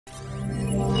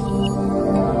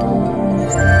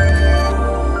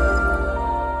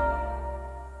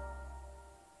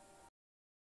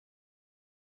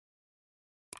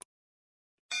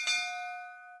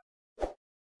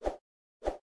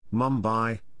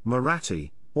Mumbai,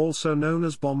 Marathi, also known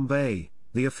as Bombay,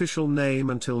 the official name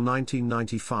until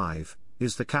 1995,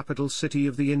 is the capital city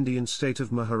of the Indian state of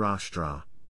Maharashtra.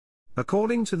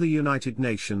 According to the United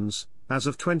Nations, as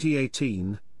of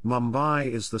 2018, Mumbai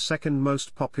is the second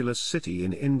most populous city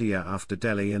in India after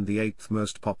Delhi and the eighth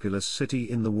most populous city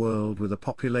in the world with a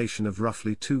population of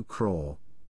roughly 2 crore.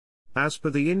 As per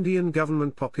the Indian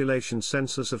government population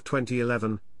census of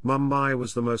 2011, Mumbai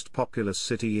was the most populous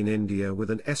city in India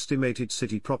with an estimated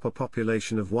city proper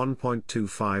population of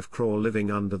 1.25 crore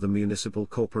living under the Municipal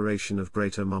Corporation of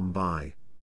Greater Mumbai.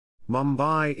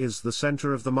 Mumbai is the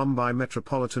centre of the Mumbai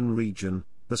Metropolitan Region,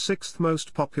 the sixth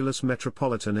most populous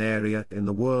metropolitan area in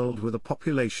the world with a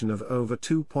population of over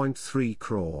 2.3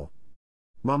 crore.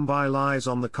 Mumbai lies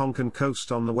on the Konkan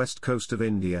coast on the west coast of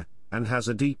India, and has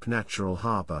a deep natural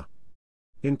harbour.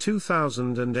 In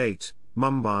 2008,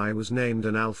 Mumbai was named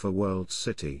an Alpha World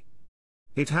City.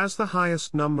 It has the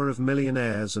highest number of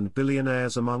millionaires and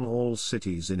billionaires among all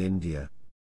cities in India.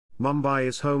 Mumbai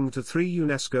is home to 3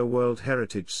 UNESCO World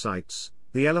Heritage Sites,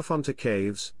 the Elephanta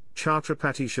Caves,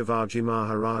 Chhatrapati Shivaji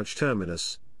Maharaj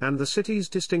Terminus, and the city's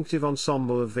distinctive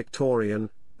ensemble of Victorian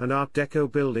and Art Deco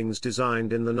buildings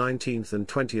designed in the 19th and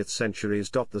 20th centuries.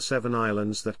 The 7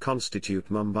 islands that constitute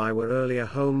Mumbai were earlier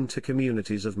home to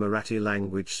communities of Marathi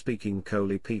language-speaking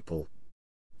Koli people.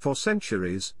 For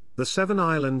centuries, the 7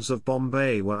 islands of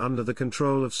Bombay were under the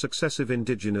control of successive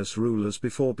indigenous rulers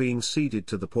before being ceded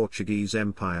to the Portuguese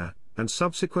Empire, and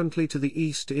subsequently to the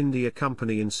East India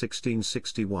Company in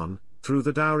 1661, through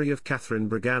the dowry of Catherine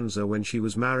Braganza when she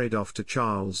was married off to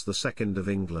Charles II of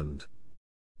England.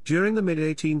 During the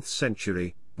mid-18th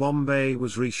century, Bombay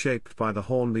was reshaped by the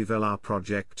Hornby Vellard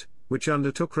project, which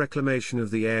undertook reclamation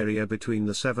of the area between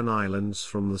the 7 islands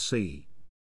from the sea.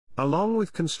 Along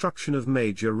with construction of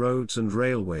major roads and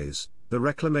railways, the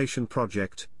reclamation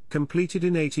project, completed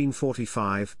in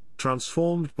 1845,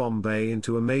 transformed Bombay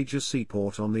into a major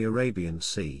seaport on the Arabian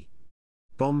Sea.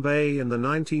 Bombay in the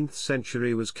 19th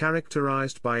century was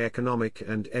characterized by economic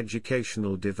and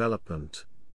educational development.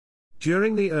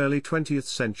 During the early 20th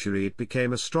century it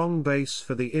became a strong base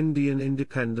for the Indian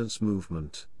independence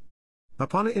movement.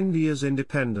 Upon India's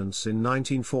independence in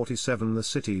 1947 the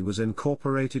city was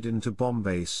incorporated into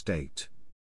Bombay State.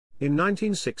 In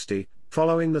 1960,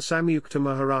 following the Samyukta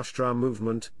Maharashtra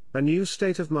Movement, a new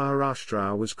state of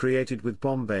Maharashtra was created with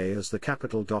Bombay as the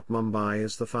capital. Mumbai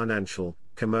is the financial,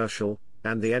 commercial,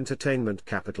 and the entertainment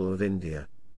capital of India.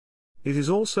 It is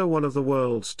also one of the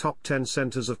world's top 10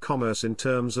 centers of commerce in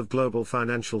terms of global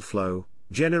financial flow,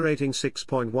 generating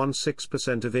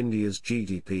 6.16% of India's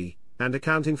GDP, and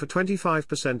accounting for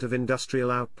 25% of industrial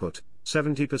output,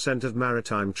 70% of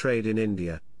maritime trade in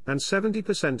India, and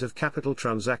 70% of capital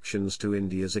transactions to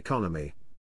India's economy.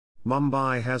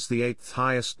 Mumbai has the 8th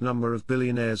highest number of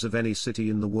billionaires of any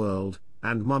city in the world,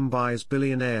 and Mumbai's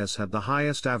billionaires had the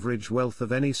highest average wealth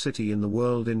of any city in the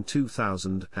world in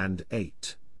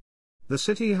 2008. The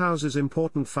city houses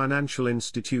important financial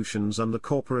institutions and the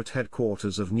corporate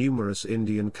headquarters of numerous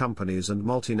Indian companies and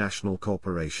multinational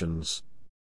corporations.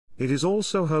 It is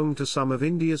also home to some of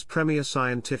India's premier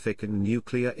scientific and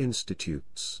nuclear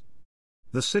institutes.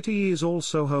 The city is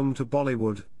also home to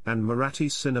Bollywood and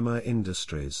Marathi cinema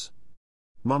industries.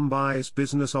 Mumbai's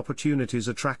business opportunities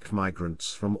attract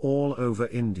migrants from all over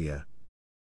India.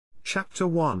 Chapter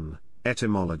 1,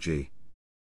 Etymology.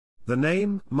 The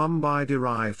name Mumbai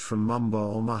derived from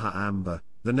Mumba or Maha-Amba,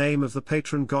 the name of the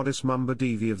patron goddess Mumba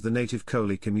Devi of the native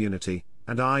Koli community,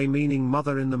 and I meaning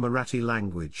mother in the Marathi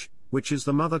language, which is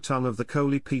the mother tongue of the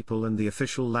Koli people and the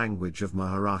official language of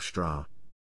Maharashtra.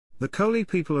 The Koli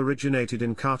people originated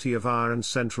in Kathiawar and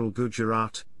central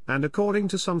Gujarat, and according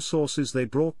to some sources they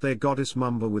brought their goddess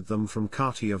Mumba with them from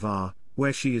Kathiawar,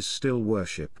 where she is still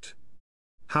worshipped.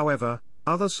 However,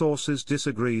 other sources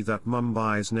disagree that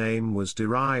Mumbai's name was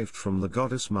derived from the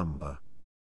goddess Mumba.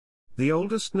 The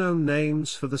oldest known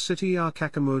names for the city are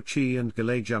Kakamurchi and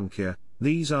Galajunkia,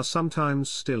 these are sometimes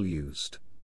still used.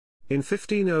 In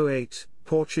 1508,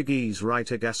 Portuguese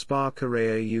writer Gaspar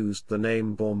Correa used the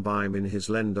name Bombay in his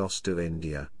Lendos to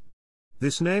India.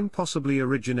 This name possibly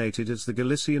originated as the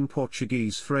Galician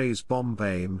Portuguese phrase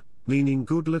Bombaim, meaning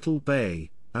good little bay,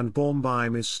 and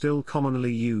Bombaim is still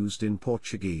commonly used in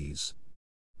Portuguese.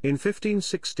 In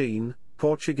 1516,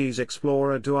 Portuguese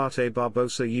explorer Duarte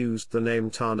Barbosa used the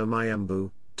name Tana Mayambu.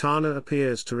 Tana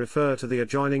appears to refer to the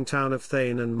adjoining town of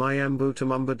Thane and Mayambu to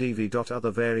Mumba Devi.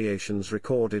 Other variations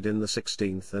recorded in the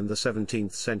 16th and the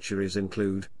 17th centuries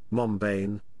include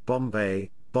Mombain,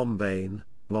 Bombay, Bombain,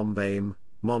 Lombaim,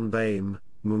 Monbaim,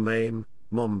 Mumaim,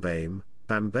 Mombaim,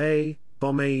 Bambay,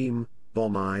 Bomaim,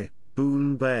 Bomai,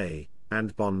 Boonbay,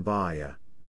 and Bonbaya.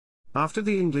 After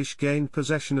the English gained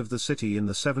possession of the city in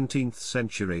the 17th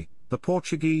century, the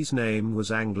Portuguese name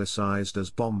was anglicized as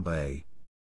Bombay.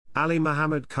 Ali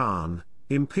Muhammad Khan,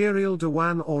 Imperial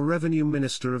Dewan or Revenue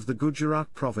Minister of the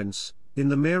Gujarat province, in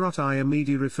the Meerut-i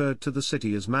Amidi referred to the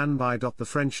city as Mumbai. The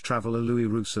French traveller Louis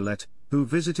Rousselet, who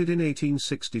visited in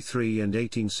 1863 and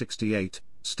 1868,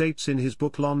 states in his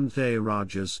book L'Onde des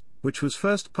Rajas, which was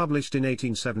first published in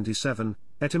 1877,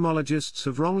 etymologists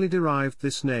have wrongly derived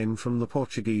this name from the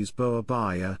Portuguese Boa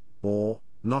Baia, or,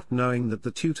 not knowing that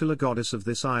the tutelar goddess of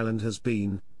this island has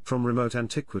been, from remote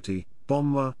antiquity,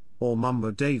 Bomba, or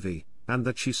Mumba Devi, and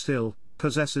that she still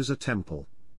possesses a temple.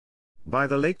 By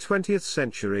the late 20th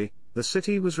century, the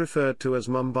city was referred to as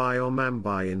Mumbai or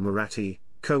Mumbai in Marathi,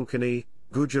 Konkani,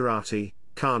 Gujarati,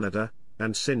 Kannada,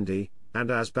 and Sindhi, and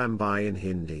as Bombay in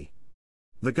Hindi.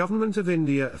 The Government of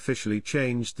India officially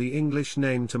changed the English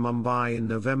name to Mumbai in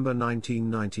November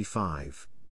 1995.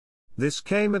 This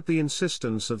came at the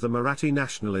insistence of the Marathi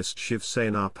nationalist Shiv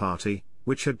Sena party,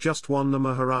 which had just won the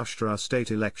Maharashtra state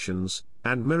elections,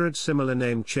 and mirrored similar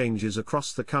name changes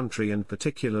across the country and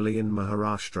particularly in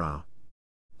Maharashtra.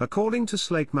 According to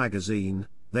Slate magazine,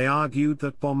 they argued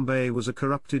that Bombay was a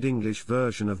corrupted English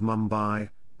version of Mumbai,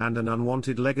 and an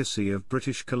unwanted legacy of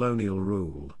British colonial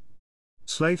rule.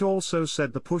 Slate also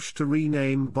said the push to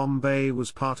rename Bombay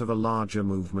was part of a larger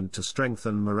movement to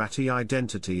strengthen Marathi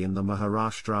identity in the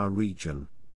Maharashtra region.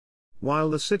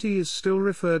 While the city is still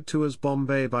referred to as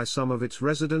Bombay by some of its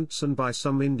residents and by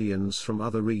some Indians from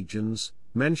other regions,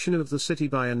 mention of the city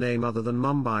by a name other than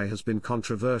Mumbai has been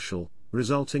controversial,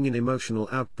 resulting in emotional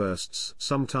outbursts,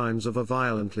 sometimes of a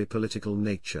violently political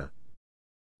nature.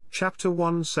 Chapter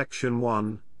 1 Section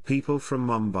 1 People from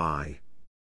Mumbai.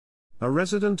 A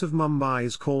resident of Mumbai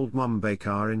is called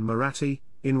Mumbaikar in Marathi,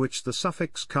 in which the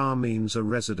suffix kar means a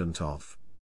resident of.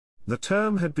 The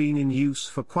term had been in use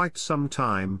for quite some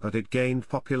time, but it gained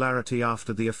popularity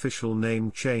after the official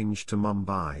name changed to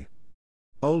Mumbai.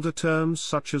 Older terms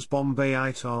such as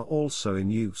Bombayite are also in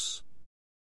use.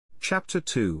 Chapter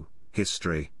 2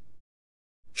 History.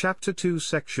 Chapter 2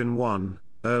 Section 1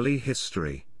 Early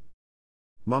History.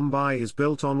 Mumbai is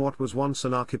built on what was once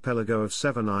an archipelago of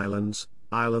 7 islands: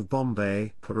 Isle of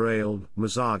Bombay, Parel,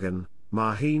 Mazagan,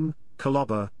 Mahim,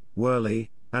 Koloba, Worli,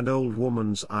 and Old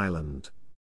Woman's Island.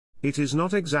 It is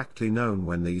not exactly known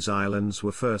when these islands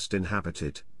were first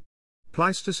inhabited.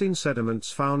 Pleistocene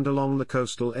sediments found along the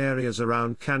coastal areas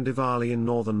around Kandivali in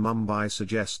northern Mumbai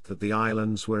suggest that the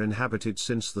islands were inhabited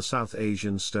since the South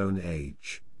Asian Stone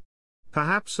Age.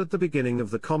 Perhaps at the beginning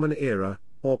of the Common Era,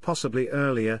 or possibly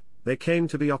earlier, they came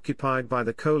to be occupied by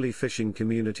the Koli fishing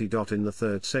community. In the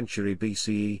 3rd century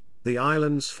BCE, the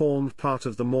islands formed part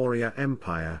of the Maurya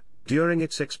Empire, during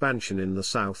its expansion in the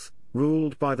south,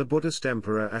 ruled by the Buddhist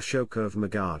emperor Ashoka of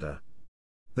Magadha.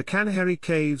 The Kanheri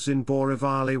caves in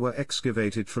Borivali were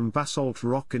excavated from basalt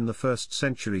rock in the 1st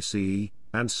century CE,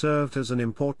 and served as an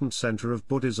important center of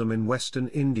Buddhism in western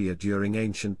India during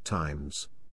ancient times.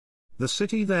 The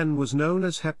city then was known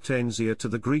as Heptansia to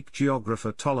the Greek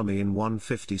geographer Ptolemy in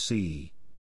 150 CE.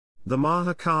 The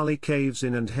Mahakali caves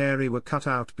in Andheri were cut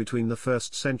out between the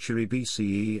 1st century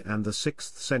BCE and the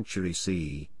 6th century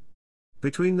CE.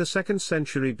 Between the 2nd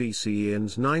century BCE and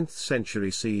 9th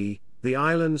century CE, the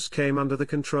islands came under the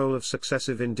control of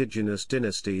successive indigenous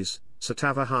dynasties: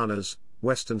 Satavahanas,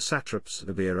 Western satraps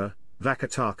Abira,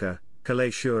 Vakataka,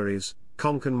 Kalashuris,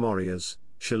 Konkan Mauryas,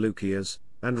 Chalukyas,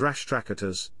 and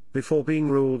Rashtrakutas, before being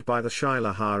ruled by the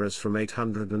Shailaharas from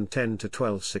 810 to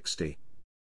 1260.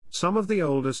 Some of the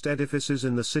oldest edifices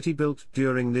in the city built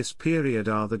during this period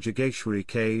are the Jageshwari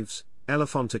Caves,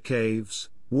 Elephanta Caves,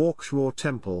 Walkshwar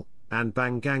Temple, and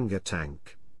Banganga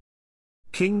Tank.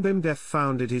 King Bhimdev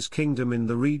founded his kingdom in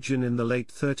the region in the late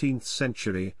 13th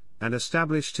century, and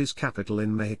established his capital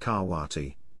in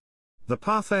Mahikawati. The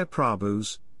Pathar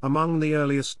Prabhus, among the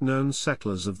earliest known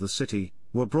settlers of the city,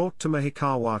 were brought to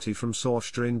Mahikawati from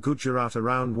Saurashtra in Gujarat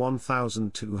around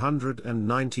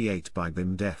 1298 by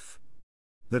Bhimdev.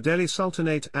 The Delhi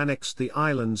Sultanate annexed the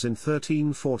islands in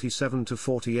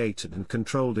 1347–48 and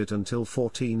controlled it until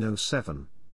 1407.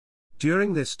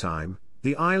 During this time,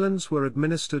 the islands were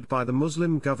administered by the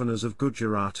Muslim governors of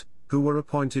Gujarat, who were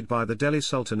appointed by the Delhi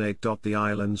Sultanate. The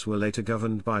islands were later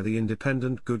governed by the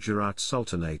independent Gujarat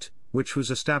Sultanate, which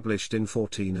was established in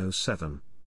 1407.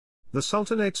 The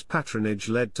Sultanate's patronage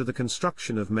led to the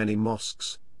construction of many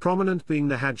mosques, prominent being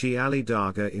the Haji Ali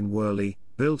Dargah in Worli,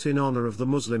 built in honor of the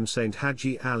Muslim saint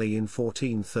Haji Ali in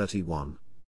 1431.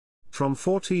 From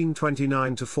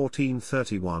 1429 to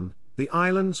 1431, the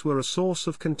islands were a source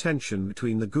of contention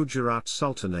between the Gujarat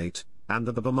Sultanate and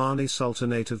the Bahmani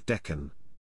Sultanate of Deccan.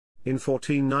 In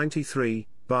 1493,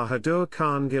 Bahadur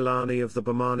Khan Gilani of the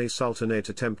Bahmani Sultanate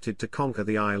attempted to conquer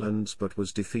the islands but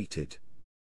was defeated.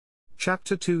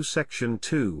 Chapter 2 Section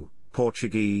 2,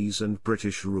 Portuguese and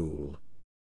British Rule.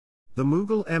 The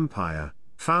Mughal Empire,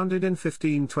 founded in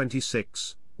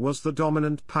 1526, was the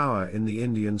dominant power in the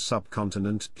Indian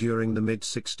subcontinent during the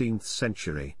mid-16th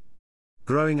century.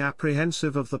 Growing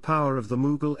apprehensive of the power of the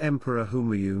Mughal Emperor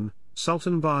Humayun,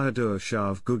 Sultan Bahadur Shah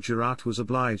of Gujarat was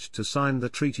obliged to sign the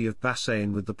Treaty of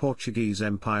Bassein with the Portuguese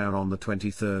Empire on the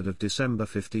 23rd of December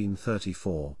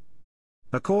 1534.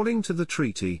 According to the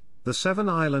treaty, the 7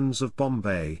 islands of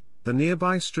Bombay, the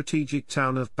nearby strategic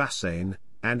town of Bassein,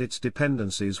 and its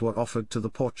dependencies were offered to the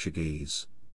Portuguese.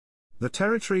 The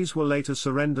territories were later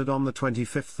surrendered on the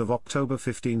 25th of October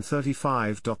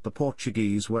 1535. The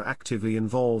Portuguese were actively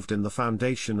involved in the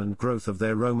foundation and growth of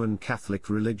their Roman Catholic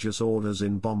religious orders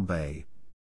in Bombay.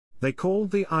 They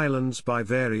called the islands by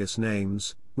various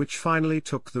names, which finally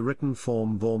took the written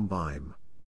form Bombay.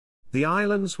 The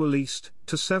islands were leased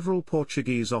to several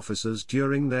Portuguese officers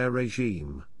during their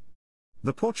regime.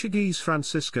 The Portuguese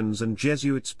Franciscans and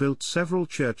Jesuits built several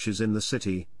churches in the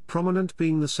city, prominent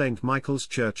being the St. Michael's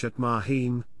Church at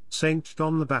Mahim, St.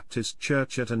 John the Baptist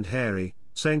Church at Andheri,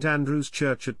 St. Andrew's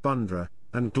Church at Bundra,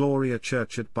 and Gloria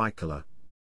Church at Baikala.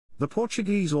 The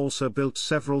Portuguese also built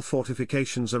several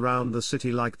fortifications around the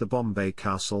city like the Bombay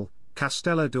Castle,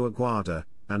 Castelo do Aguarda,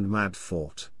 and Mad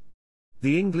Fort.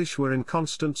 The English were in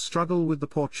constant struggle with the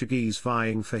Portuguese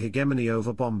vying for hegemony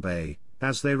over Bombay,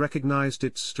 as they recognized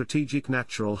its strategic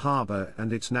natural harbour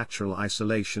and its natural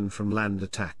isolation from land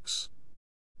attacks.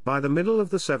 By the middle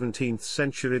of the 17th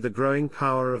century, the growing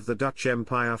power of the Dutch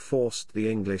Empire forced the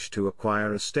English to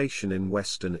acquire a station in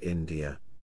western India.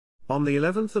 On the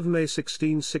 11th of May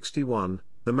 1661,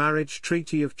 the marriage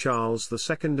treaty of Charles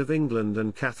II of England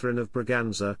and Catherine of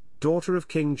Braganza, daughter of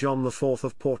King John IV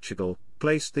of Portugal,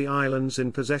 placed the islands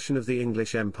in possession of the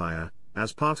English Empire,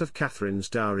 as part of Catherine's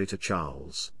dowry to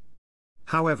Charles.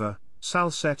 However,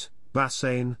 Salsette,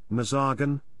 Bassein,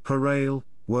 Mazagan, Parale,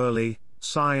 Worli,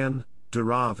 Sion,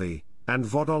 Dharavi, and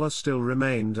Vodola still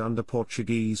remained under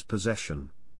Portuguese possession.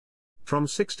 From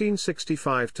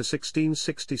 1665 to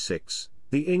 1666,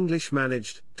 the English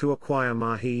managed to acquire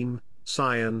Mahim,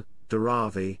 Sion,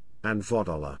 Dharavi, and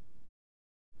Vodola.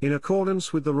 In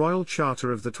accordance with the Royal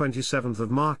Charter of the 27th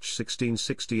of March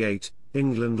 1668,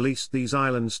 England leased these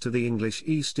islands to the English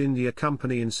East India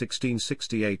Company in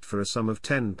 1668 for a sum of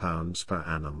 £10 per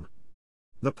annum.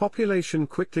 The population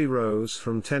quickly rose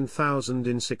from 10,000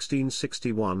 in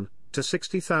 1661, to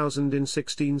 60,000 in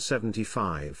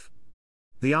 1675.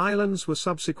 The islands were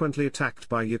subsequently attacked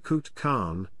by Yakut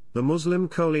Khan, the Muslim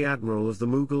Koli admiral of the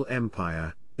Mughal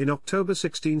Empire, in October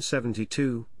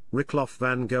 1672, Rikloff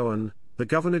van Goen, the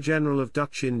Governor-General of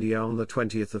Dutch India on the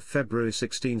 20th of February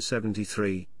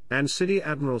 1673, and Sidi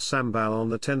Admiral Sambal on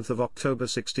the 10th of October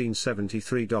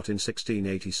 1673. In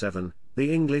 1687,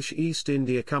 the English East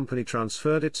India Company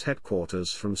transferred its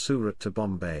headquarters from Surat to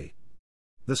Bombay.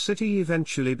 The city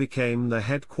eventually became the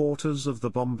headquarters of the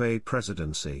Bombay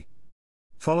Presidency.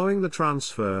 Following the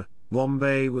transfer,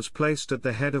 Bombay was placed at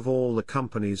the head of all the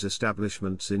company's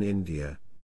establishments in India.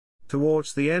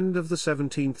 Towards the end of the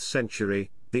 17th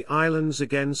century, the islands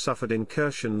again suffered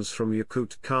incursions from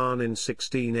Yakut Khan in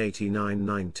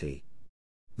 1689–90.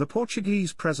 The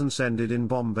Portuguese presence ended in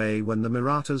Bombay when the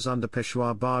Marathas under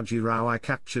Peshwa Baji Rao I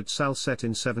captured Salsette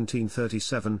in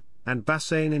 1737, and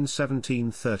Bassein in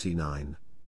 1739.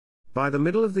 By the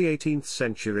middle of the 18th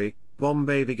century,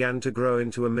 Bombay began to grow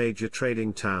into a major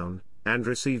trading town, and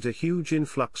received a huge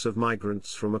influx of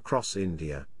migrants from across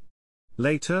India.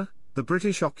 Later, the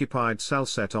British occupied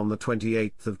Salsette on the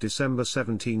 28th of December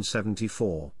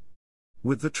 1774.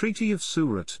 With the Treaty of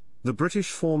Surat, the British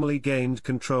formally gained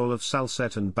control of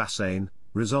Salsette and Bassein,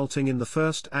 resulting in the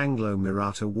First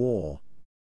Anglo-Maratha War.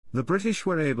 The British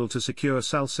were able to secure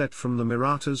Salsette from the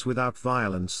Marathas without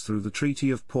violence through the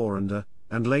Treaty of Poronda,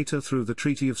 and later through the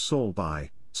Treaty of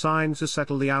Solbai, signed to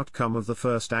settle the outcome of the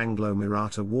First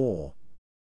Anglo-Maratha War.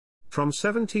 From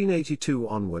 1782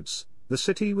 onwards, the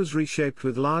city was reshaped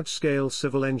with large-scale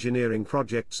civil engineering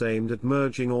projects aimed at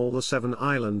merging all the 7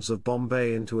 islands of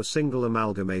Bombay into a single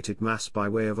amalgamated mass by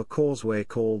way of a causeway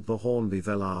called the Hornby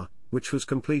Vellard, which was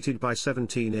completed by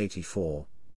 1784.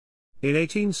 In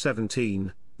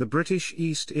 1817, the British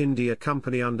East India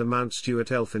Company under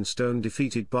Mountstuart Elphinstone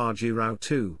defeated Baji Rao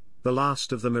II, the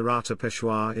last of the Maratha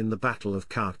Peshwa in the Battle of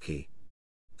Kharki.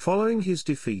 Following his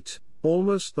defeat,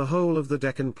 almost the whole of the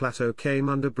Deccan Plateau came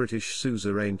under British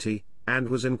suzerainty, and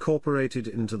was incorporated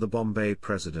into the Bombay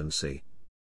Presidency.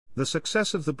 The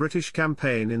success of the British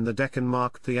campaign in the Deccan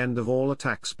marked the end of all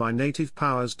attacks by native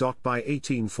powers. By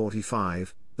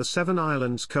 1845, the 7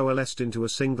 islands coalesced into a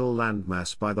single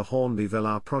landmass by the Hornby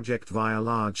Vellard project via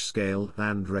large-scale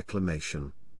land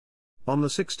reclamation. On the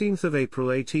 16th of April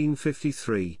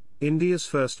 1853, India's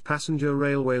first passenger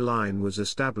railway line was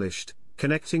established,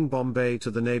 connecting Bombay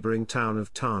to the neighbouring town of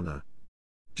Thane.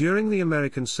 During the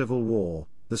American Civil War,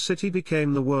 the city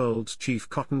became the world's chief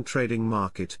cotton trading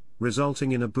market,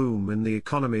 resulting in a boom in the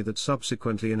economy that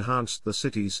subsequently enhanced the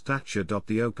city's stature.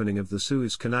 The opening of the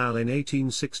Suez Canal in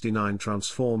 1869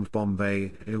 transformed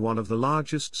Bombay into one of the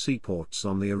largest seaports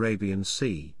on the Arabian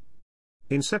Sea.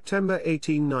 In September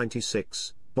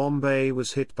 1896, Bombay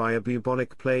was hit by a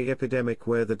bubonic plague epidemic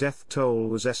where the death toll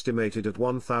was estimated at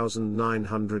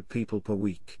 1,900 people per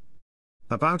week.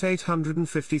 About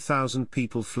 850,000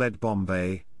 people fled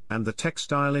Bombay, and the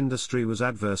textile industry was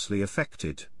adversely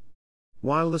affected.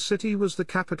 While the city was the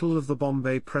capital of the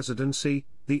Bombay Presidency,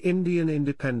 the Indian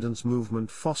independence movement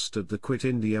fostered the Quit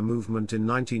India movement in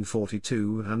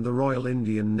 1942 and the Royal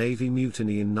Indian Navy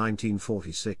Mutiny in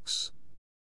 1946.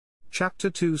 Chapter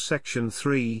 2 Section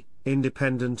 3,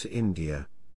 Independent India.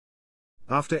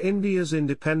 After India's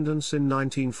independence in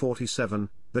 1947,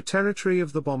 the territory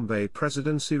of the Bombay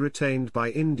Presidency retained by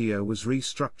India was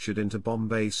restructured into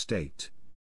Bombay State.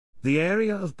 The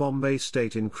area of Bombay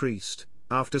State increased,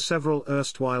 after several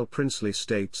erstwhile princely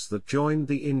states that joined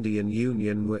the Indian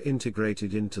Union were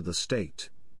integrated into the state.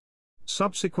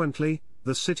 Subsequently,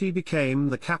 the city became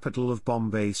the capital of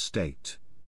Bombay State.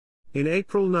 In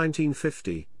April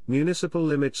 1950, municipal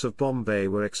limits of Bombay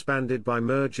were expanded by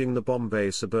merging the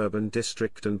Bombay Suburban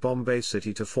District and Bombay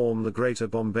City to form the Greater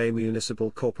Bombay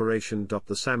Municipal Corporation.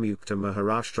 The Samyukta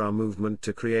Maharashtra Movement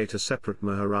to create a separate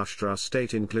Maharashtra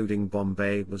state including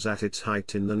Bombay was at its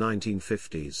height in the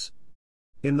 1950s.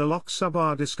 In the Lok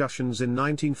Sabha discussions in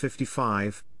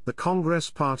 1955, the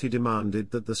Congress Party demanded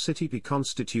that the city be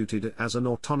constituted as an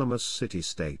autonomous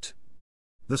city-state.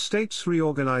 The state's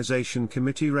reorganization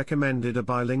committee recommended a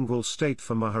bilingual state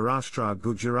for Maharashtra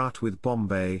Gujarat with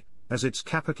Bombay as its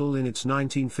capital in its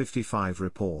 1955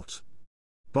 report.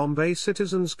 Bombay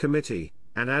Citizens Committee,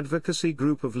 an advocacy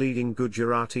group of leading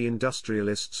Gujarati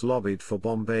industrialists, lobbied for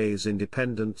Bombay's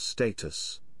independent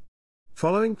status.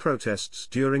 Following protests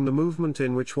during the movement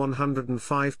in which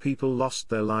 105 people lost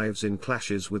their lives in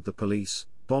clashes with the police,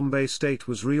 Bombay State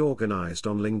was reorganized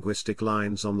on linguistic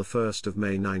lines on 1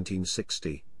 May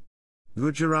 1960.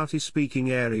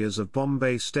 Gujarati-speaking areas of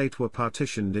Bombay State were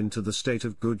partitioned into the state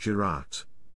of Gujarat.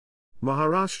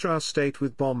 Maharashtra State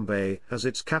with Bombay as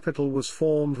its capital was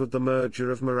formed with the merger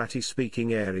of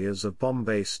Marathi-speaking areas of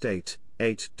Bombay State,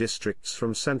 8 districts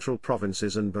from central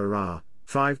provinces and Berar,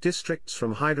 5 districts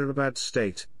from Hyderabad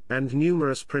State, and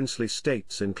numerous princely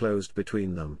states enclosed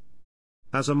between them.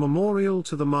 As a memorial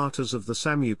to the martyrs of the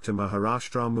Samyukta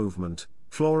Maharashtra movement,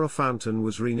 Flora Fountain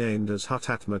was renamed as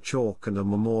Hutatma Chowk and a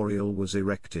memorial was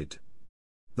erected.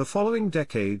 The following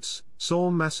decades saw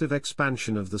massive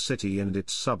expansion of the city and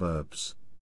its suburbs.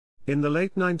 In the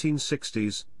late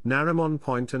 1960s, Narimon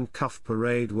Point and Cuff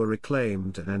Parade were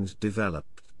reclaimed and developed.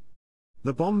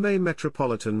 The Bombay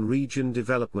Metropolitan Region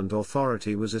Development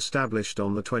Authority was established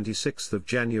on 26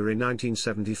 January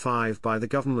 1975 by the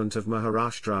Government of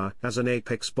Maharashtra as an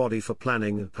apex body for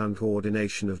planning and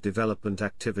coordination of development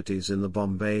activities in the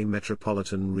Bombay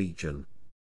Metropolitan Region.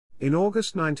 In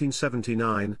August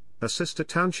 1979, a sister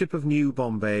township of New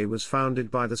Bombay was founded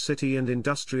by the City and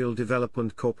Industrial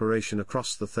Development Corporation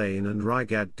across the Thane and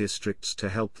Raigad districts to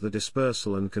help the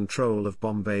dispersal and control of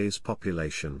Bombay's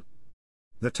population.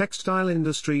 The textile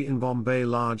industry in Bombay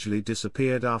largely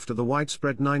disappeared after the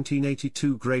widespread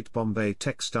 1982 Great Bombay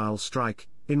Textile Strike,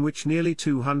 in which nearly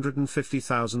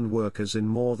 250,000 workers in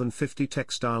more than 50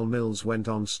 textile mills went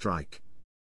on strike.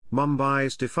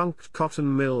 Mumbai's defunct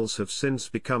cotton mills have since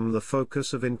become the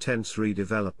focus of intense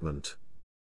redevelopment.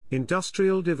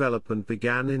 Industrial development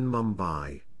began in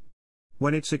Mumbai.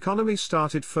 When its economy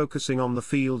started focusing on the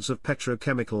fields of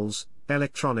petrochemicals,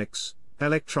 electronics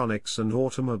and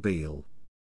automobile.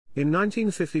 In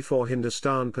 1954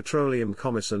 Hindustan Petroleum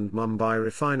commissioned Mumbai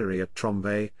Refinery at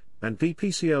Trombay, and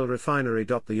BPCL Refinery.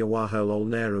 The Jawaharlal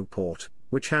Nehru Port,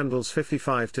 which handles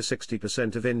 55 to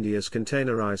 60% of India's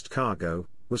containerized cargo,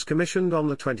 was commissioned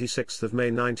on 26 May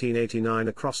 1989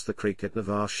 across the creek at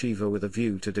Navar Shiva with a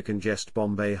view to decongest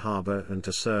Bombay harbour and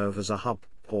to serve as a hub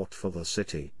port for the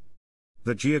city.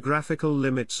 The geographical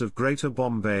limits of Greater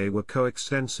Bombay were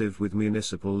coextensive with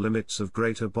municipal limits of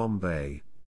Greater Bombay.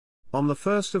 On 1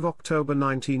 October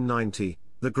 1990,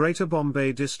 the Greater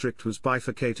Bombay District was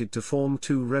bifurcated to form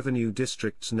 2 revenue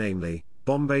districts, namely,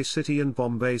 Bombay City and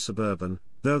Bombay Suburban,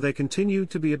 though they continued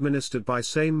to be administered by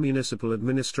same municipal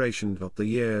administration. The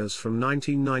years from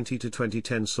 1990 to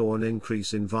 2010 saw an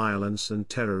increase in violence and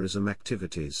terrorism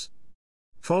activities.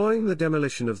 Following the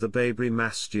demolition of the Babri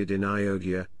Masjid in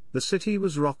Ayodhya, the city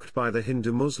was rocked by the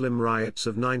Hindu-Muslim riots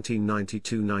of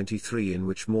 1992-93, in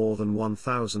which more than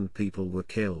 1,000 people were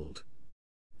killed.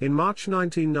 In March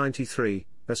 1993,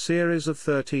 a series of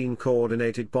 13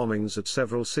 coordinated bombings at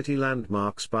several city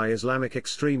landmarks by Islamic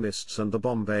extremists and the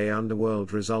Bombay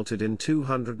underworld resulted in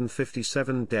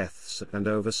 257 deaths and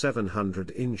over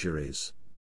 700 injuries.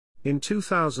 In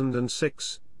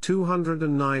 2006,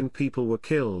 209 people were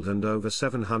killed and over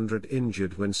 700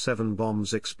 injured when 7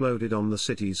 bombs exploded on the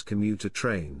city's commuter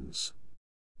trains.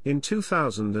 In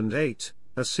 2008,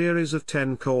 a series of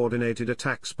 10 coordinated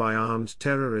attacks by armed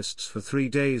terrorists for 3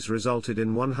 days resulted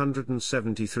in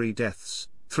 173 deaths,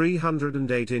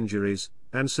 308 injuries,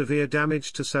 and severe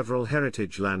damage to several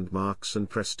heritage landmarks and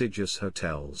prestigious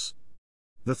hotels.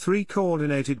 The 3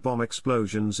 coordinated bomb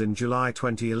explosions in July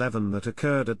 2011 that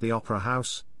occurred at the Opera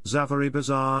House, Zaveri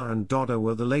Bazaar and Dodda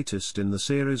were the latest in the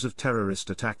series of terrorist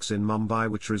attacks in Mumbai,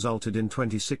 which resulted in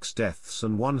 26 deaths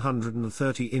and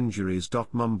 130 injuries.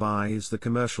 Mumbai is the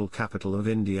commercial capital of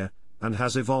India, and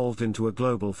has evolved into a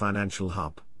global financial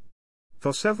hub.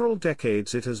 For several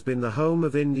decades it has been the home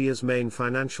of India's main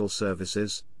financial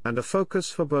services, and a focus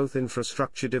for both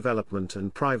infrastructure development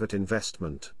and private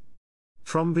investment.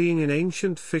 From being an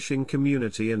ancient fishing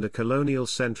community and a colonial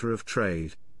centre of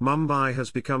trade, Mumbai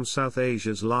has become South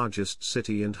Asia's largest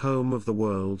city and home of the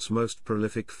world's most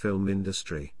prolific film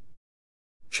industry.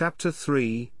 Chapter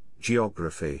 3,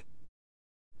 Geography.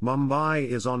 Mumbai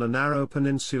is on a narrow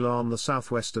peninsula on the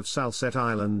southwest of Salsette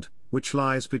Island, which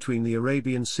lies between the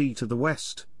Arabian Sea to the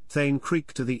west, Thane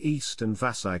Creek to the east and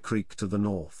Vasai Creek to the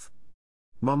north.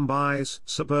 Mumbai's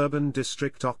suburban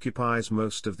district occupies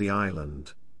most of the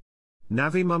island.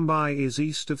 Navi Mumbai is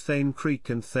east of Thane Creek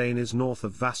and Thane is north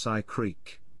of Vasai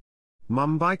Creek.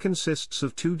 Mumbai consists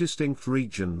of 2 distinct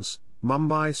regions,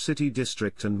 Mumbai City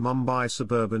District and Mumbai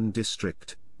Suburban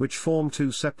District, which form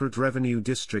 2 separate revenue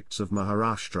districts of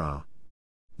Maharashtra.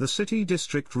 The City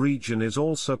District region is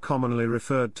also commonly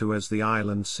referred to as the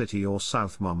Island City or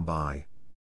South Mumbai.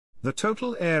 The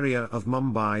total area of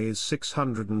Mumbai is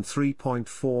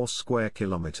 603.4 square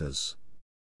kilometers.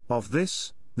 Of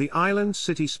this, the Island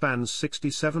City spans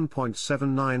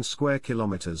 67.79 square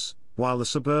kilometers, while the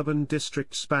suburban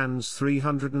district spans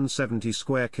 370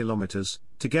 square kilometers,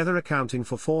 together accounting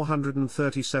for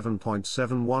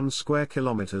 437.71 square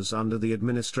kilometers under the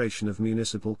administration of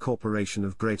Municipal Corporation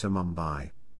of Greater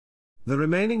Mumbai. The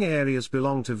remaining areas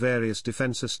belong to various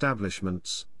defence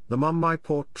establishments, the Mumbai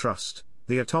Port Trust,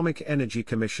 the Atomic Energy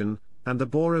Commission, and the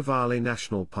Borivali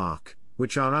National Park,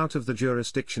 which are out of the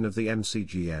jurisdiction of the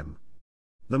MCGM.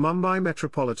 The Mumbai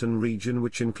Metropolitan Region,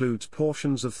 which includes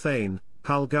portions of Thane,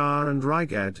 Palghar and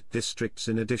Raigad districts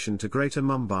in addition to Greater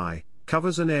Mumbai,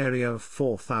 covers an area of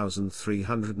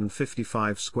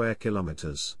 4,355 square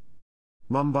kilometers.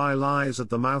 Mumbai lies at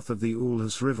the mouth of the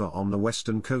Ulhas River on the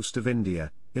western coast of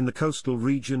India, in the coastal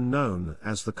region known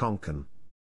as the Konkan.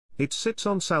 It sits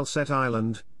on Salsette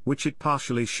Island, which it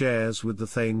partially shares with the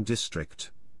Thane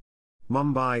district.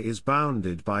 Mumbai is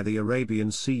bounded by the Arabian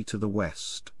Sea to the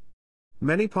west.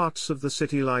 Many parts of the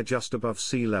city lie just above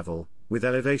sea level, with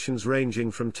elevations ranging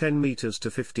from 10 meters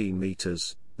to 15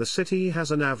 meters. The city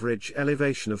has an average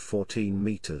elevation of 14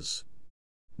 meters.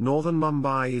 Northern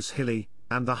Mumbai is hilly,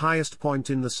 and the highest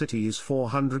point in the city is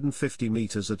 450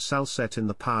 meters at Salsette in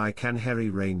the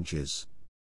Pai-Kanheri Ranges.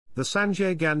 The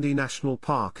Sanjay Gandhi National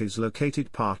Park is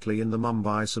located partly in the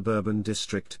Mumbai suburban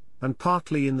district, and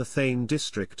partly in the Thane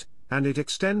district, and it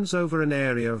extends over an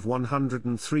area of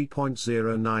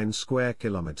 103.09 square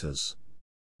kilometers.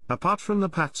 Apart from the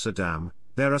Patsa Dam,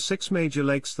 there are 6 major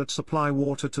lakes that supply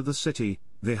water to the city: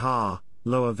 Vihar,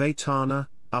 Lower Vaitana,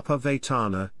 Upper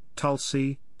Vaitana,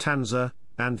 Tulsi, Tanza,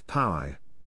 and Powai.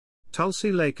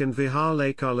 Tulsi Lake and Vihar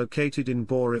Lake are located in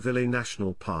Borivali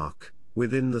National Park,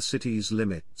 within the city's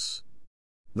limits.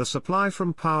 The supply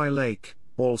from Powai Lake,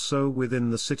 also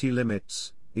within the city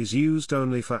limits, is used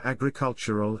only for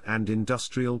agricultural and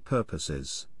industrial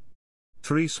purposes.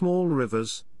 3 small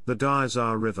rivers, the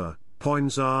Daizar River,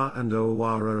 Poinzar and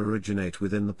Owara, originate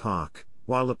within the park,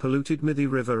 while the polluted Midhi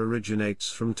River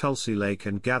originates from Tulsi Lake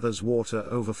and gathers water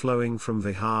overflowing from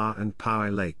Vihar and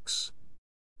Powai lakes.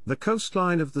 The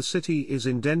coastline of the city is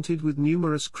indented with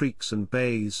numerous creeks and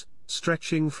bays,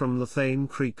 stretching from the Thane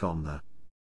Creek on the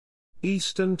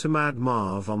eastern to Mad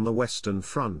Marv on the western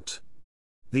front.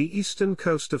 The eastern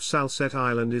coast of Salsette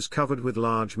Island is covered with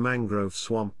large mangrove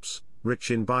swamps,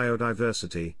 rich in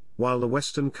biodiversity, while the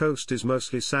western coast is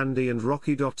mostly sandy and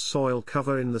rocky. Soil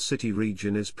cover in the city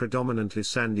region is predominantly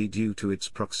sandy due to its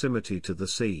proximity to the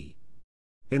sea.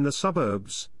 In the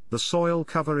suburbs, the soil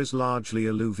cover is largely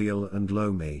alluvial and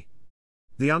loamy.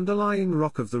 The underlying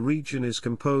rock of the region is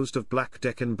composed of black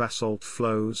Deccan basalt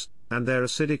flows, and their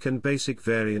acidic and basic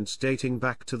variants dating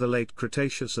back to the late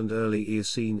Cretaceous and early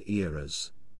Eocene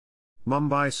eras.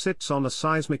 Mumbai sits on a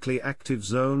seismically active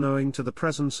zone owing to the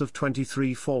presence of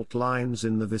 23 fault lines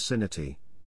in the vicinity.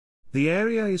 The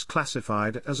area is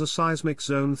classified as a seismic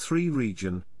zone 3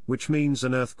 region, which means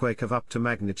an earthquake of up to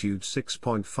magnitude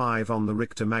 6.5 on the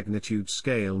Richter magnitude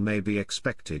scale may be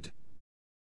expected.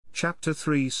 Chapter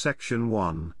 3 Section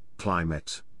 1,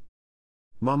 Climate.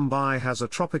 Mumbai has a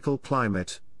tropical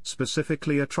climate,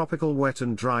 specifically a tropical wet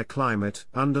and dry climate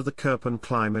under the Köppen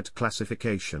climate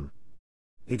classification.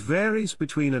 It varies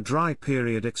between a dry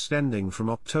period extending from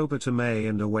October to May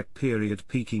and a wet period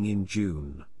peaking in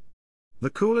June. The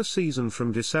cooler season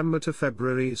from December to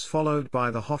February is followed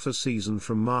by the hotter season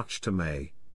from March to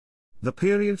May. The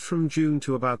period from June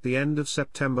to about the end of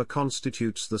September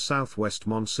constitutes the southwest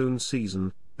monsoon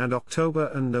season, and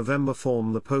October and November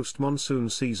form the post-monsoon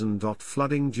season.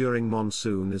 Flooding during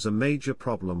monsoon is a major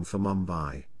problem for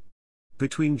Mumbai.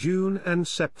 Between June and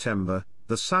September,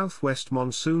 the southwest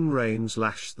monsoon rains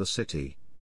lash the city.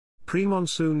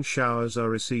 Pre-monsoon showers are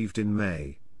received in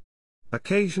May.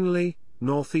 Occasionally,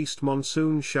 northeast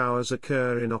monsoon showers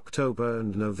occur in October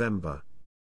and November.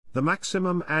 The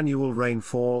maximum annual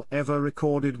rainfall ever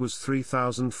recorded was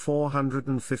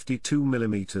 3,452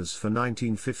 mm for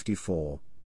 1954.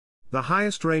 The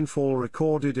highest rainfall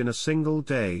recorded in a single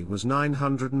day was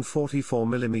 944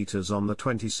 mm on the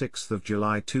 26th of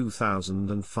July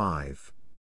 2005.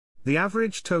 The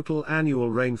average total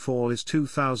annual rainfall is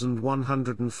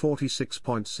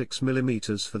 2,146.6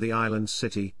 mm for the island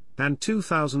city, and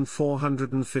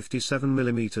 2,457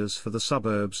 mm for the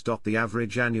suburbs. The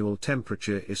average annual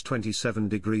temperature is 27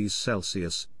 degrees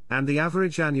Celsius, and the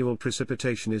average annual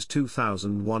precipitation is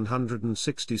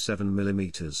 2,167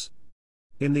 mm.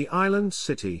 In the island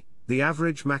city, the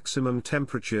average maximum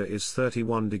temperature is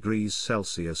 31 degrees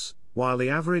Celsius, while the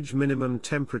average minimum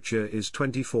temperature is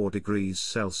 24 degrees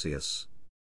Celsius.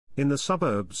 In the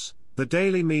suburbs, the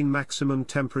daily mean maximum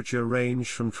temperature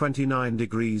range from 29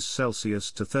 degrees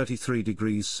Celsius to 33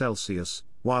 degrees Celsius,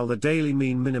 while the daily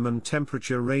mean minimum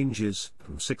temperature ranges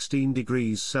from 16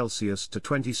 degrees Celsius to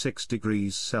 26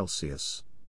 degrees Celsius.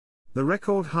 The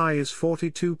record high is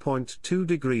 42.2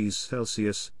 degrees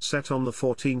Celsius, set on the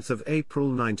 14th of April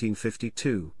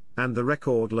 1952, and the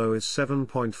record low is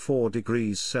 7.4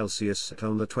 degrees Celsius, set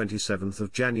on the 27th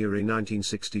of January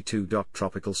 1962.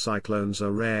 Tropical cyclones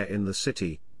are rare in the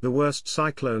city. The worst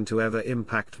cyclone to ever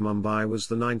impact Mumbai was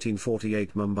the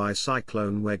 1948 Mumbai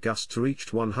cyclone, where gusts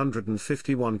reached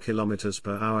 151 km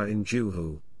per hour in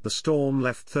Juhu. The storm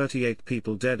left 38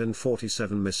 people dead and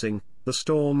 47 missing. The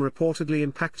storm reportedly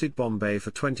impacted Bombay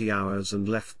for 20 hours and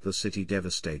left the city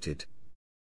devastated.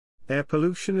 Air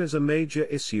pollution is a major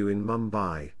issue in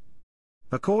Mumbai.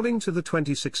 According to the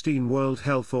 2016 World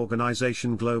Health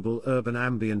Organization Global Urban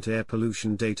Ambient Air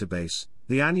Pollution Database,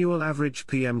 the annual average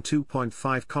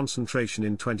PM2.5 concentration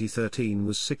in 2013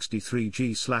 was 63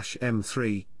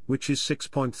 g/m3, which is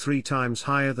 6.3 times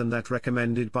higher than that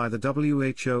recommended by the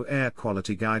WHO Air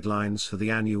Quality Guidelines for the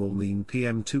annual mean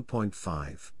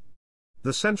PM2.5.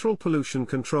 The Central Pollution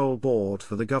Control Board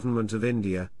for the Government of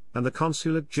India, and the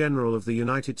Consulate General of the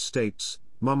United States,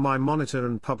 Mumbai monitor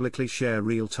and publicly share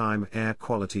real-time air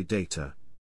quality data.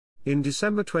 In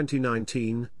December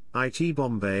 2019, IT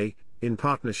Bombay, in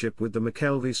partnership with the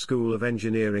McKelvey School of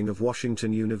Engineering of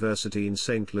Washington University in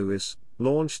St. Louis,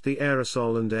 launched the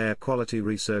Aerosol and Air Quality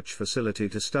Research Facility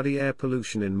to study air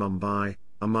pollution in Mumbai,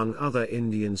 among other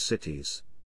Indian cities.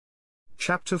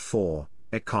 Chapter 4,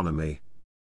 Economy.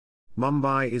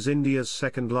 Mumbai is India's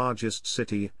second-largest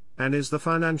city, and is the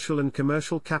financial and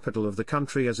commercial capital of the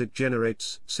country as it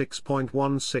generates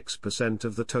 6.16%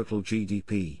 of the total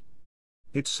GDP.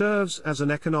 It serves as an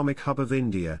economic hub of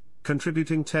India,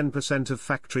 contributing 10% of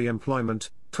factory employment,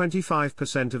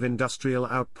 25% of industrial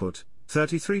output,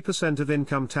 33% of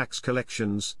income tax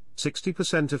collections,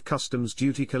 60% of customs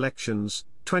duty collections,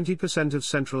 20% of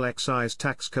central excise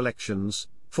tax collections,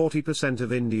 40%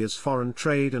 of India's foreign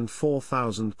trade and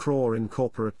 4,000 crore in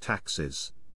corporate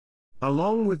taxes.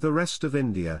 Along with the rest of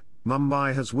India,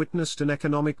 Mumbai has witnessed an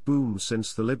economic boom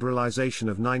since the liberalisation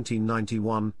of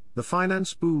 1991, the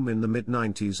finance boom in the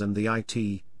mid-90s and the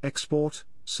IT, export,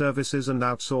 services and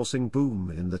outsourcing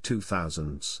boom in the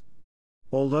 2000s.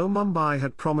 Although Mumbai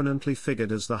had prominently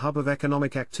figured as the hub of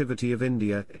economic activity of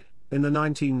India, in the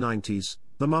 1990s,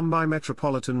 The Mumbai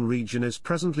Metropolitan Region is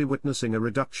presently witnessing a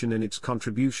reduction in its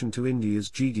contribution to India's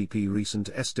GDP.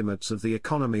 Recent estimates of the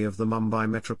economy of the Mumbai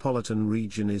Metropolitan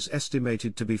Region is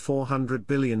estimated to be $400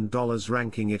 billion,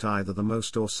 ranking it either the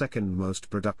most or second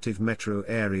most productive metro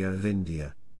area of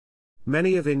India.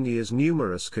 Many of India's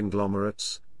numerous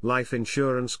conglomerates, Life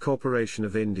Insurance Corporation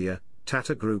of India,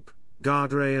 Tata Group,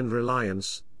 Gadre and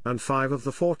Reliance, and 5 of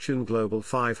the Fortune Global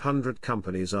 500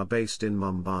 companies are based in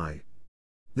Mumbai.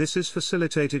 This is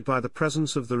facilitated by the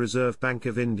presence of the Reserve Bank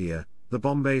of India, the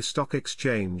Bombay Stock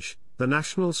Exchange, the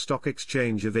National Stock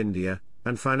Exchange of India,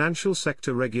 and financial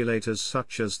sector regulators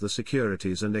such as the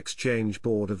Securities and Exchange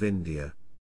Board of India.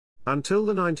 Until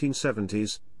the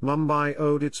 1970s, Mumbai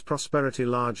owed its prosperity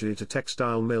largely to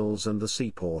textile mills and the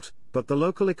seaport, but the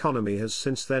local economy has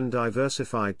since then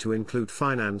diversified to include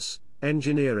finance,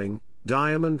 engineering,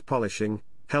 diamond polishing,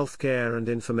 healthcare and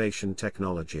information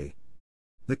technology.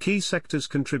 The key sectors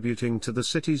contributing to the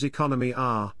city's economy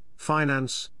are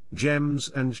finance, gems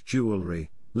and jewelry,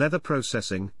 leather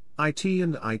processing, IT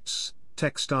and ITES,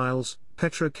 textiles,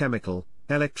 petrochemical,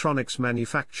 electronics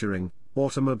manufacturing,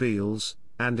 automobiles,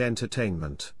 and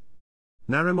entertainment.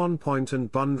 Nariman Point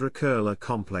and Bandra Kurla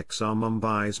complex are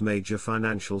Mumbai's major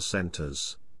financial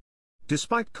centres.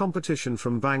 Despite competition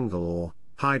from Bangalore,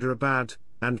 Hyderabad,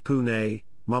 and Pune,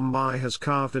 Mumbai has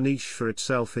carved a niche for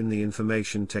itself in the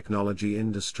information technology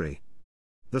industry.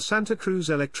 The Santa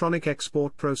Cruz Electronic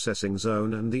Export Processing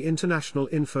Zone and the International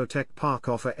Infotech Park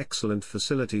offer excellent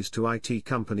facilities to IT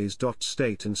companies.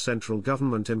 State and central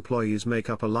government employees make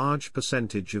up a large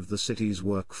percentage of the city's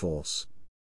workforce.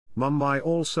 Mumbai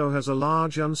also has a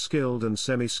large unskilled and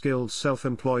semi-skilled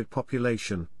self-employed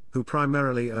population, who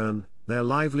primarily earn their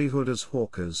livelihood as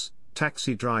hawkers,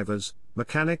 taxi drivers,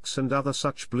 mechanics and other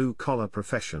such blue-collar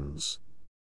professions.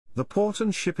 The port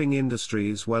and shipping industry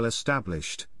is well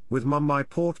established, with Mumbai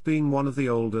Port being one of the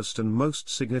oldest and most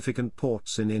significant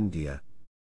ports in India.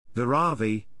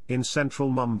 Dharavi, in central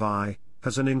Mumbai,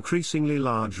 has an increasingly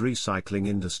large recycling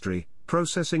industry,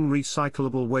 processing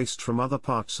recyclable waste from other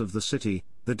parts of the city.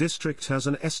 The district has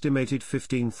an estimated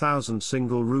 15,000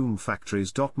 single-room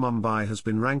factories. Mumbai has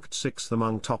been ranked 6th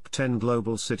among top 10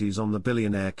 global cities on the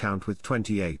billionaire count with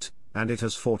 28, and it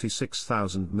has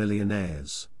 46,000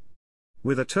 millionaires.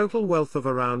 With a total wealth of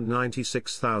around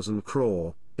 96,000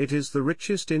 crore, it is the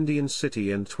richest Indian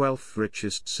city and 12th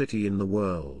richest city in the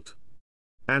world.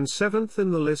 And 7th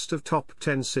in the list of top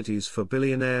 10 cities for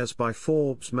billionaires by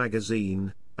Forbes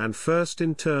magazine, and first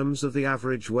in terms of the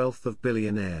average wealth of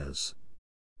billionaires.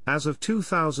 As of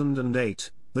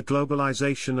 2008, the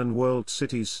Globalization and World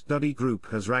Cities Study Group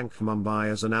has ranked Mumbai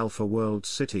as an Alpha World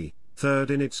City, 3rd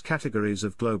in its categories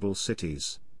of global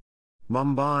cities.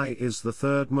 Mumbai is the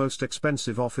 3rd most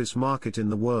expensive office market in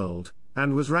the world,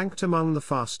 and was ranked among the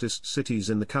fastest cities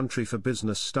in the country for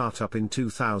business startup in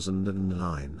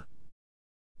 2009.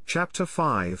 Chapter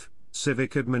 5,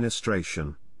 Civic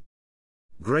Administration.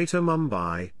 Greater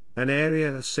Mumbai, an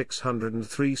area of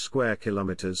 603 square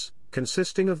kilometers,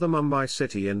 consisting of the Mumbai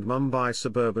city and Mumbai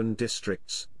suburban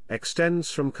districts,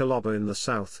 extends from Colaba in the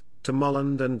south, to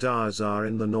Mulund and Darzar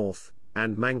in the north,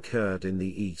 and Mankhurd in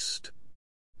the east.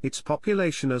 Its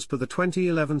population as per the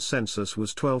 2011 census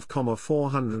was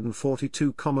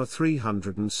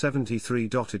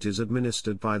 12,442,373. It is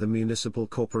administered by the Municipal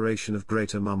Corporation of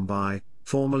Greater Mumbai,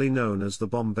 formerly known as the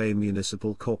Bombay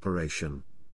Municipal Corporation.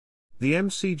 The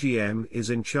MCGM is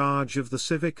in charge of the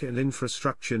civic and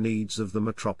infrastructure needs of the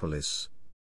metropolis.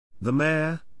 The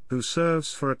mayor, who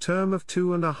serves for a term of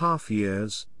 2.5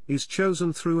 years, is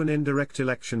chosen through an indirect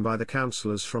election by the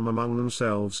councillors from among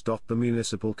themselves. The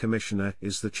municipal commissioner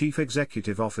is the chief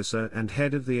executive officer and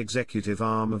head of the executive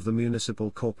arm of the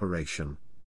municipal corporation.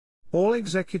 All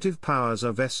executive powers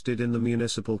are vested in the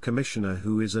municipal commissioner,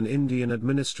 who is an Indian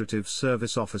Administrative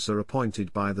Service officer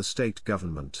appointed by the state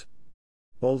government.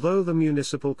 Although the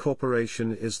municipal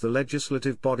corporation is the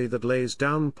legislative body that lays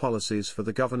down policies for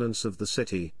the governance of the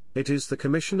city, it is the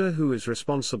commissioner who is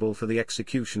responsible for the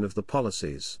execution of the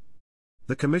policies.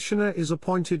 The commissioner is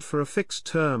appointed for a fixed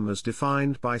term as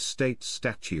defined by state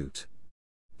statute.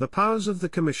 The powers of the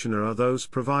commissioner are those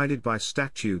provided by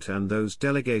statute and those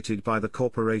delegated by the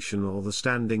corporation or the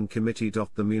standing committee.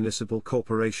 The Municipal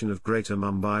Corporation of Greater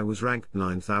Mumbai was ranked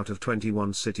 9th out of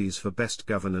 21 cities for best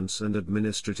governance and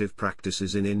administrative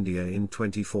practices in India in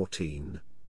 2014.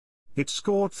 It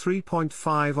scored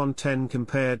 3.5 on 10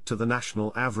 compared to the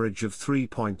national average of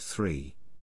 3.3.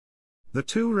 The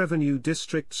 2 revenue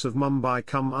districts of Mumbai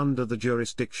come under the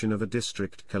jurisdiction of a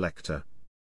district collector.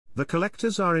 The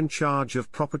collectors are in charge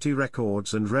of property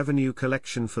records and revenue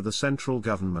collection for the central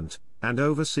government, and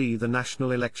oversee the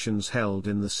national elections held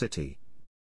in the city.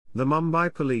 The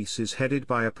Mumbai Police is headed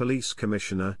by a police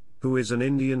commissioner, who is an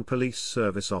Indian Police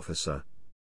Service officer.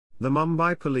 The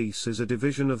Mumbai Police is a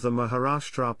division of the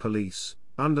Maharashtra Police,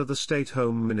 under the State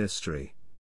Home Ministry.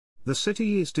 The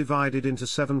city is divided into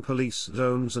 7 police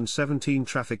zones and 17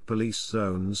 traffic police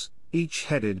zones, each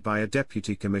headed by a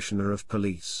Deputy Commissioner of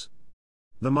Police.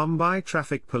 The Mumbai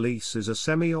Traffic Police is a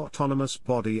semi-autonomous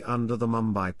body under the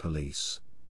Mumbai Police.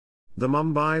 The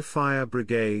Mumbai Fire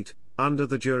Brigade, under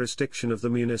the jurisdiction of the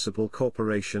Municipal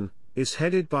Corporation, is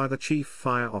headed by the Chief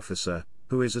Fire Officer,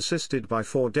 who is assisted by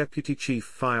 4 Deputy Chief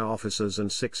Fire Officers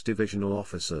and 6 Divisional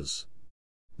Officers.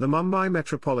 The Mumbai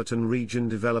Metropolitan Region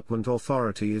Development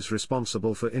Authority is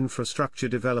responsible for infrastructure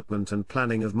development and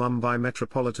planning of Mumbai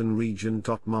Metropolitan Region.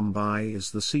 Mumbai is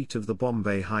the seat of the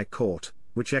Bombay High Court,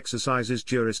 which exercises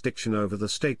jurisdiction over the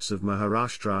states of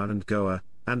Maharashtra and Goa,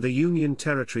 and the Union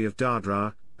Territory of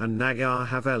Dadra and Nagar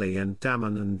Haveli and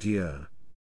Daman and Diu.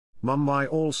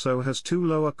 Mumbai also has 2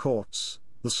 lower courts,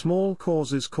 the Small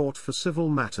Causes Court for civil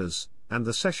matters, and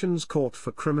the Sessions Court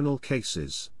for criminal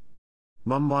cases.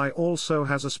 Mumbai also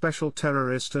has a special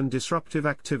terrorist and disruptive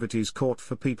activities court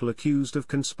for people accused of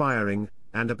conspiring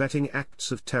and abetting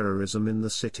acts of terrorism in the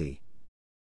city.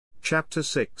 Chapter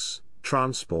 6,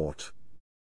 Transport.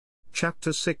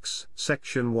 Chapter 6,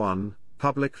 Section 1,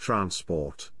 Public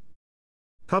Transport.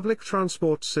 Public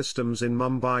transport systems in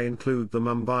Mumbai include the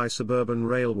Mumbai Suburban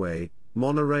Railway,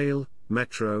 monorail,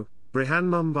 metro, Brihan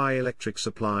Mumbai electric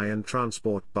supply and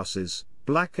transport buses,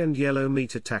 black and yellow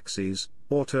meter taxis,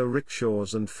 auto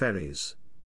rickshaws and ferries.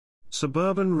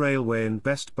 Suburban railway and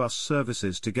best bus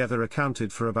services together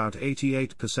accounted for about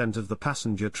 88% of the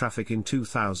passenger traffic in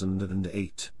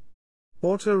 2008.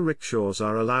 Auto rickshaws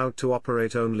are allowed to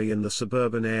operate only in the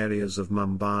suburban areas of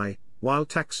Mumbai, while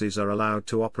taxis are allowed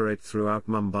to operate throughout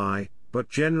Mumbai, but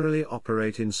generally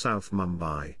operate in South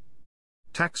Mumbai.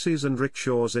 Taxis and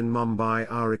rickshaws in Mumbai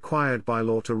are required by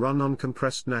law to run on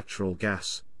compressed natural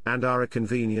gas, and are a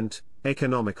convenient,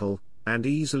 economical, and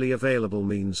easily available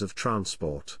means of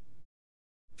transport.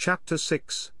 Chapter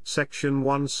 6, Section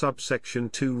 1 Subsection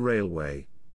 2 Railway.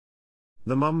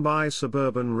 The Mumbai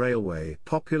Suburban Railway,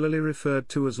 popularly referred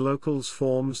to as locals,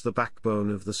 forms the backbone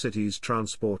of the city's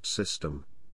transport system.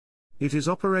 It is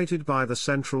operated by the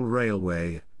Central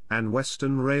Railway and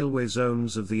Western Railway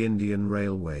zones of the Indian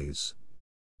Railways.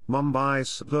 Mumbai's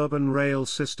suburban rail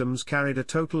systems carried a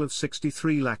total of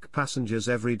 63 lakh passengers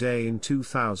every day in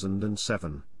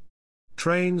 2007.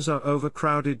 Trains are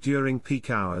overcrowded during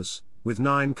peak hours, with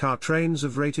 9-car trains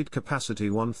of rated capacity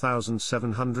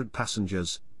 1,700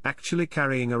 passengers, actually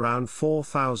carrying around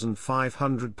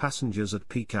 4,500 passengers at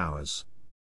peak hours.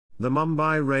 The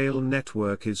Mumbai rail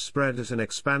network is spread at an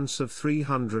expanse of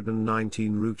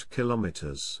 319 route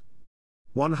kilometers.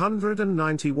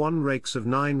 191 rakes of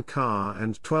 9-car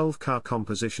and 12-car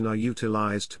composition are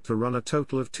utilized to run a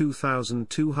total of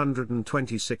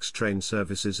 2,226 train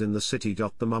services in the city. The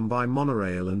Mumbai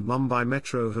monorail and Mumbai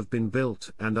Metro have been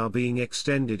built and are being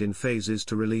extended in phases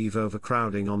to relieve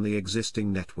overcrowding on the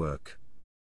existing network.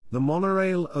 The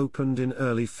monorail opened in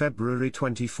early February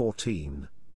 2014.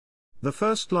 The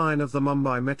first line of the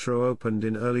Mumbai Metro opened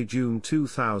in early June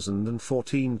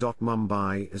 2014.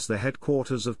 Mumbai is the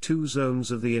headquarters of 2 zones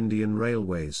of the Indian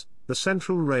Railways, the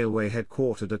Central Railway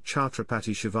headquartered at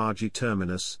Chhatrapati Shivaji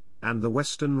Terminus, and the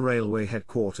Western Railway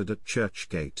headquartered at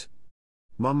Churchgate.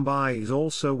 Mumbai is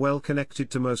also well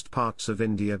connected to most parts of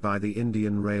India by the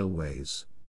Indian Railways.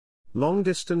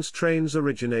 Long-distance trains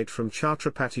originate from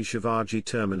Chhatrapati Shivaji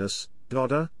Terminus,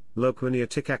 Dodda, Lokmanya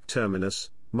Tikak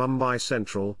Terminus, Mumbai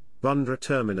Central, Bandra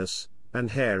Terminus,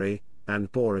 and Hari,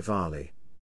 and Borivali.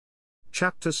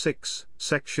 Chapter 6,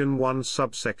 Section 1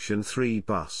 Subsection 3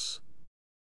 Bus.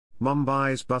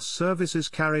 Mumbai's bus services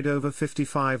carried over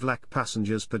 55 lakh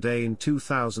passengers per day in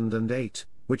 2008,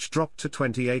 which dropped to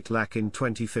 28 lakh in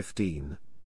 2015.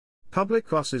 Public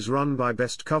buses run by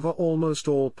Best cover almost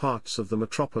all parts of the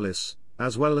metropolis,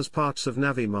 as well as parts of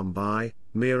Navi Mumbai,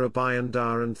 Mira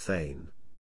Bhayandar and Thane.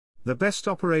 The Best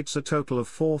operates a total of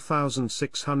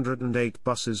 4,608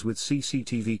 buses with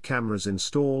CCTV cameras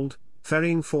installed,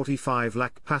 ferrying 45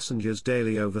 lakh passengers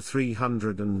daily over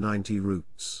 390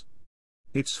 routes.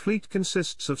 Its fleet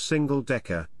consists of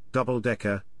single-decker,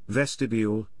 double-decker,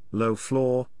 vestibule,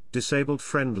 low-floor,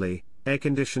 disabled-friendly,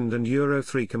 air-conditioned and Euro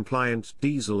 3 compliant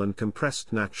diesel and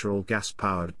compressed natural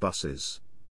gas-powered buses.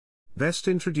 Best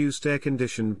introduced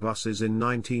air-conditioned buses in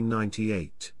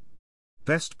 1998.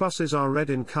 Best buses are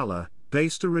red in colour,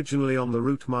 based originally on the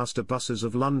Routemaster buses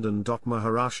of London.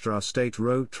 Maharashtra State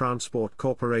Road Transport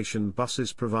Corporation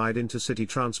buses provide intercity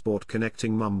transport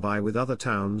connecting Mumbai with other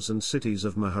towns and cities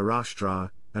of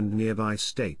Maharashtra and nearby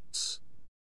states.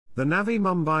 The Navi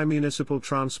Mumbai Municipal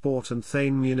Transport and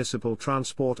Thane Municipal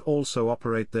Transport also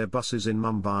operate their buses in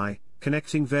Mumbai,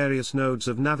 connecting various nodes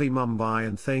of Navi Mumbai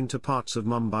and Thane to parts of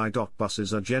Mumbai.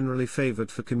 Buses are generally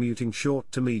favoured for commuting short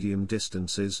to medium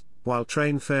distances, while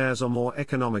train fares are more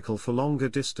economical for longer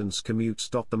distance commutes.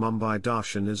 The Mumbai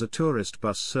Darshan is a tourist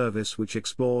bus service which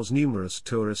explores numerous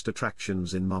tourist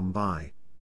attractions in Mumbai.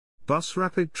 Bus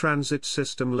rapid transit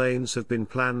system lanes have been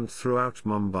planned throughout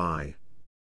Mumbai.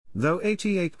 Though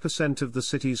 88% of the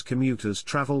city's commuters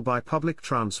travel by public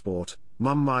transport,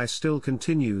 Mumbai still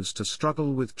continues to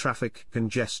struggle with traffic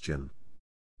congestion.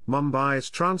 Mumbai's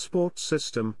transport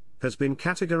system has been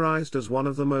categorized as one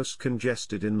of the most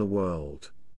congested in the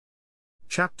world.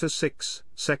 Chapter 6,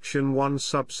 Section 1,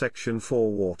 Subsection 4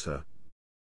 Water.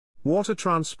 Water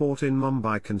transport in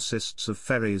Mumbai consists of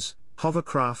ferries,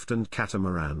 hovercraft and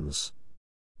catamarans.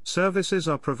 Services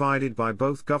are provided by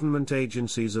both government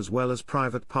agencies as well as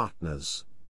private partners.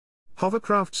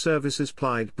 Hovercraft services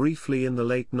plied briefly in the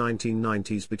late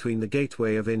 1990s between the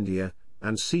Gateway of India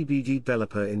and CBD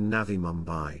developer in Navi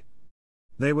Mumbai.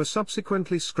 They were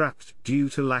subsequently scrapped due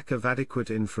to lack of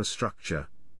adequate infrastructure.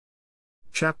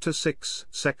 Chapter 6,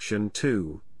 Section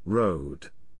 2, Road.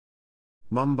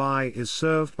 Mumbai is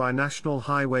served by National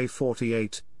Highway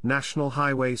 48, National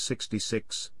Highway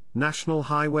 66, National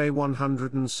Highway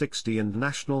 160 and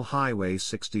National Highway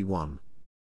 61.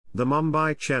 The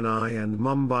Mumbai-Chennai and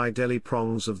Mumbai-Delhi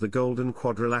prongs of the Golden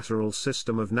Quadrilateral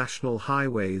system of national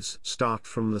highways start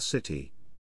from the city.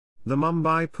 The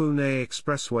Mumbai-Pune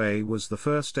Expressway was the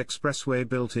first expressway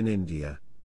built in India.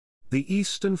 The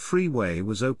Eastern Freeway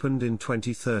was opened in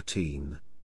 2013.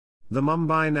 The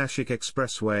Mumbai-Nashik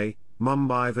Expressway,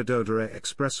 Mumbai-Vadodara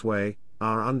Expressway,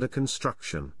 are under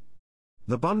construction.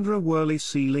 The Bandra-Worli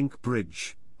Sea Link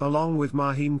Bridge, along with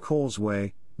Mahim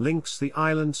Causeway, links the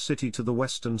island city to the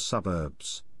western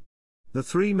suburbs. The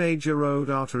three major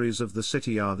road arteries of the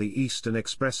city are the Eastern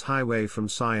Express Highway from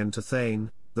Sion to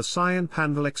Thane, the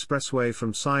Sion-Panvel Expressway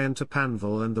from Sion to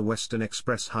Panvel and the Western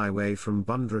Express Highway from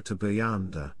Bandra to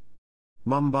Bhayanda.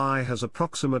 Mumbai has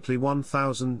approximately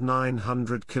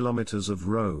 1,900 kilometers of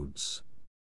roads.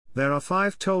 There are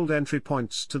 5 tolled entry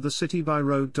points to the city by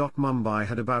road. Mumbai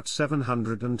had about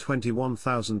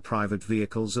 721,000 private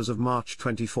vehicles as of March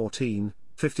 2014,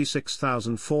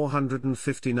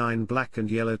 56,459 black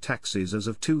and yellow taxis as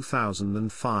of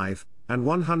 2005, and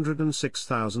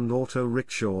 106,000 auto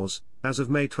rickshaws, as of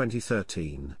May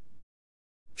 2013.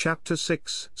 Chapter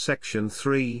 6, Section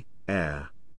 3, Air.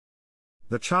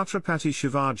 The Chhatrapati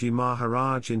Shivaji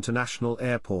Maharaj International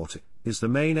Airport is the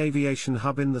main aviation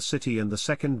hub in the city and the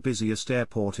second busiest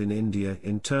airport in India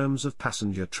in terms of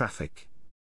passenger traffic.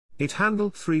 It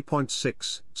handled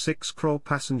 3.66 crore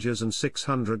passengers and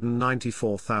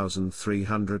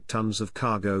 694,300 tons of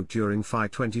cargo during FY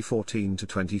 2014 to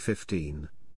 2015.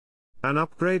 An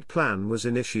upgrade plan was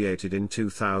initiated in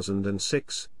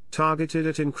 2006, targeted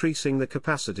at increasing the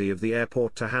capacity of the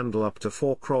airport to handle up to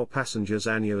 4 crore passengers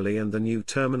annually, and the new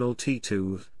Terminal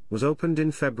T2 was opened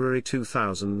in February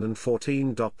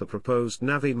 2014. The proposed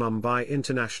Navi Mumbai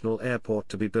International Airport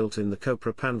to be built in the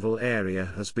Koprapanvel area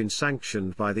has been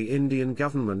sanctioned by the Indian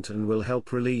government and will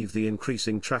help relieve the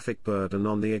increasing traffic burden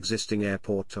on the existing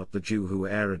airport. The Juhu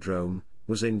Aerodrome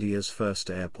was India's first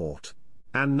airport,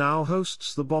 and now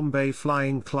hosts the Bombay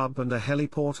Flying Club and a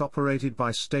heliport operated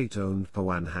by state-owned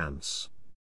Pawan Hans.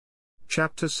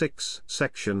 Chapter 6,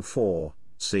 Section 4,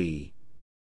 C.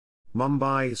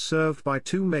 Mumbai is served by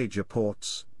 2 major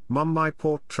ports, Mumbai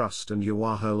Port Trust and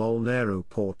Jawaharlal Nehru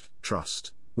Port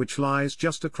Trust, which lies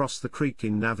just across the creek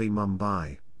in Navi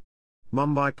Mumbai.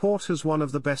 Mumbai Port has one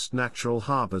of the best natural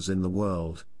harbours in the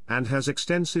world, and has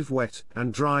extensive wet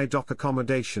and dry dock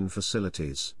accommodation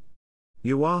facilities.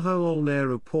 Jawaharlal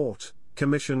Nehru Port,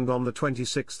 commissioned on the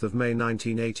 26th of May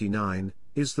 1989,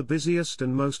 is the busiest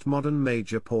and most modern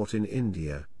major port in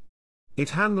India.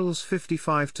 It handles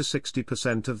 55 to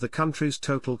 60% of the country's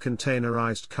total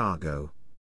containerized cargo.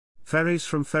 Ferries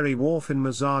from Ferry Wharf in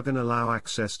Mazagan allow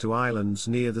access to islands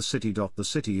near the city. The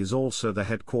city is also the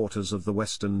headquarters of the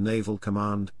Western Naval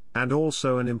Command, and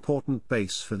also an important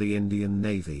base for the Indian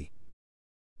Navy.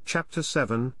 Chapter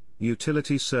 7,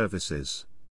 Utility Services.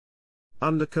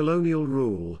 Under colonial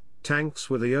rule, tanks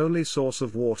were the only source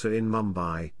of water in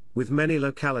Mumbai, with many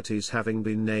localities having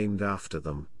been named after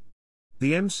them.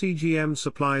 The MCGM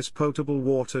supplies potable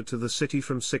water to the city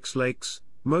from 6 lakes,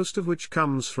 most of which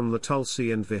comes from the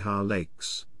Tulsi and Vihar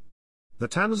lakes. The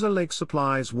Tanza Lake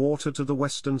supplies water to the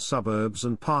western suburbs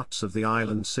and parts of the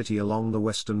island city along the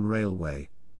Western Railway.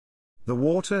 The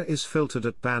water is filtered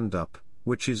at Bandup,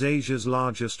 which is Asia's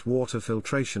largest water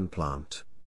filtration plant.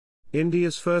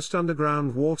 India's first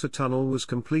underground water tunnel was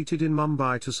completed in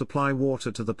Mumbai to supply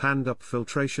water to the Pandup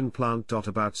filtration plant.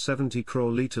 About 70 crore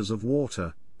litres of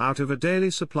water, out of a daily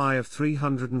supply of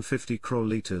 350 crore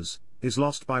litres, is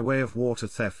lost by way of water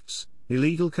thefts,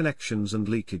 illegal connections and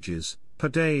leakages, per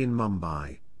day in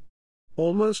Mumbai.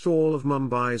 Almost all of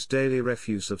Mumbai's daily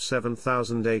refuse of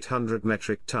 7,800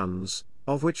 metric tons,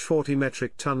 of which 40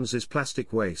 metric tons is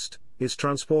plastic waste, is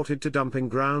transported to dumping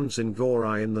grounds in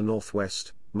Gorai in the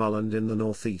northwest, Mulund in the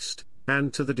northeast,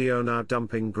 and to the Deonar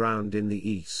dumping ground in the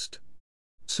east.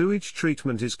 Sewage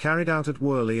treatment is carried out at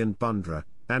Worli and Bundra,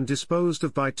 and disposed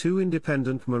of by two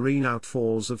independent marine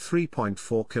outfalls of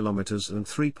 3.4 km and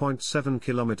 3.7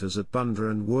 km at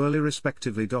Bundra and Worli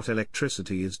respectively.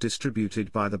 Electricity is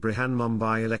distributed by the Brihan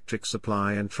Mumbai Electric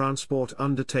Supply and Transport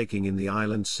Undertaking in the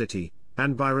island city,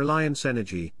 and by Reliance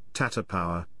Energy, Tata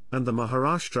Power, and the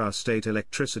Maharashtra State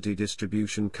Electricity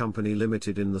Distribution Company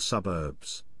Limited in the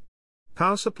suburbs.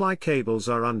 Power supply cables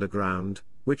are underground,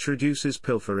 which reduces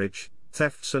pilferage,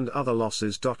 thefts and other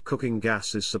losses. Cooking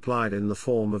gas is supplied in the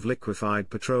form of liquefied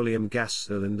petroleum gas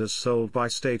cylinders sold by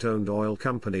state-owned oil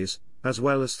companies, as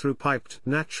well as through piped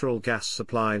natural gas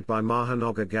supplied by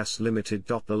Mahanagar Gas Limited.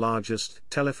 The largest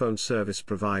telephone service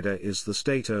provider is the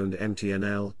state-owned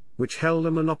MTNL, which held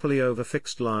a monopoly over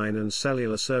fixed line and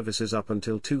cellular services up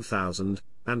until 2000,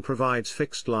 and provides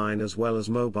fixed line as well as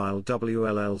mobile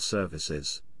WLL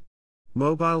services.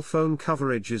 Mobile phone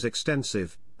coverage is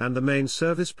extensive, and the main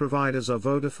service providers are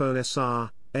Vodafone SR,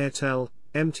 Airtel,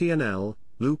 MTNL,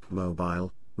 Loop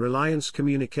Mobile, Reliance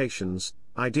Communications,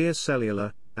 Idea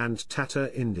Cellular, and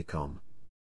Tata Indicom.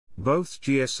 Both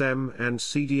GSM and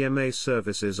CDMA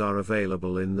services are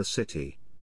available in the city.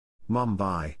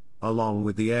 Mumbai, along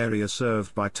with the area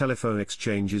served by telephone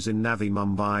exchanges in Navi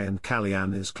Mumbai and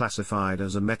Kalyan, is classified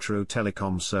as a metro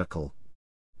telecom circle.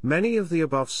 Many of the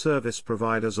above service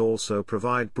providers also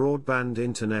provide broadband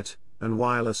internet and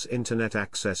wireless internet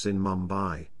access in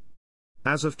Mumbai.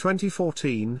 As of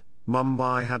 2014,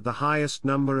 Mumbai had the highest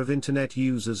number of internet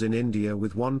users in India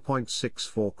with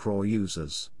 1.64 crore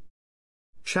users.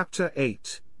 Chapter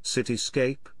 8,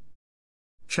 Cityscape.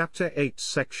 Chapter 8,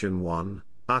 Section 1,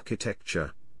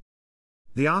 Architecture.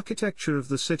 The architecture of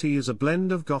the city is a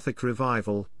blend of Gothic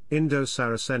Revival,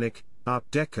 Indo-Saracenic, Art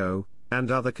Deco,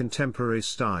 and other contemporary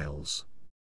styles.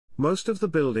 Most of the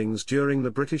buildings during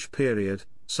the British period,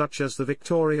 such as the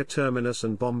Victoria Terminus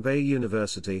and Bombay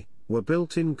University, were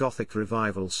built in Gothic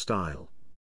Revival style.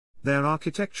 Their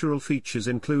architectural features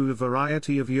include a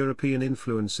variety of European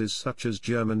influences such as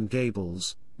German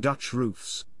gables, Dutch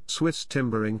roofs, Swiss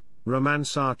timbering,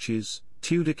 Romance arches,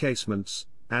 Tudor casements,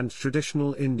 and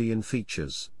traditional Indian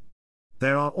features.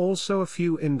 There are also a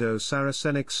few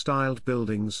Indo-Saracenic styled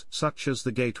buildings such as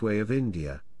the Gateway of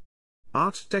India.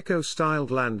 Art Deco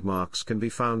styled landmarks can be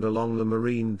found along the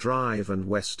Marine Drive and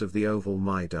west of the Oval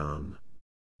Maidan.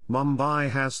 Mumbai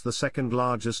has the second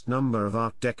largest number of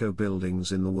Art Deco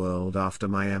buildings in the world after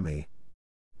Miami.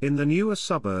 In the newer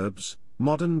suburbs,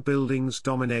 modern buildings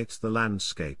dominate the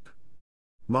landscape.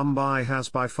 Mumbai has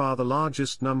by far the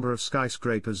largest number of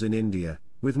skyscrapers in India,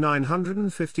 with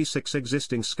 956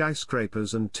 existing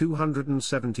skyscrapers and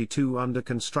 272 under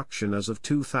construction as of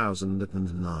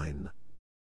 2009.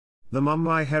 The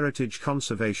Mumbai Heritage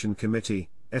Conservation Committee,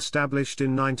 established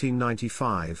in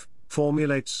 1995,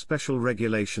 formulates special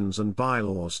regulations and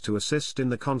bylaws to assist in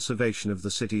the conservation of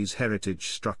the city's heritage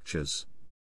structures.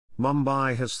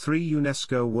 Mumbai has 3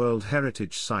 UNESCO World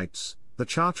Heritage Sites, the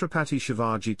Chhatrapati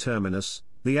Shivaji Terminus,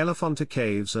 the Elephanta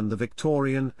Caves and the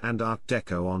Victorian and Art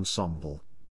Deco ensemble.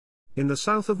 In the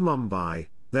south of Mumbai,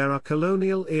 there are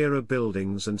colonial-era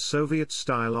buildings and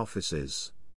Soviet-style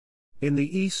offices. In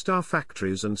the east are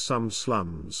factories and some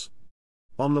slums.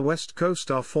 On the west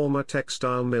coast are former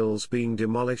textile mills being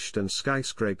demolished and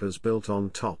skyscrapers built on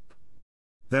top.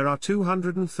 There are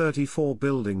 234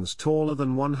 buildings taller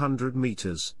than 100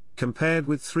 meters, compared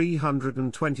with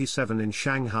 327 in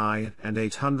Shanghai and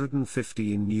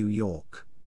 850 in New York.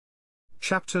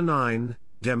 Chapter 9,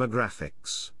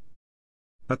 Demographics.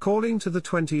 According to the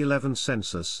 2011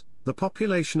 census, the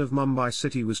population of Mumbai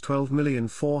city was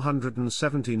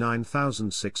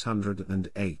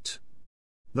 12,479,608.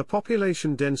 The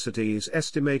population density is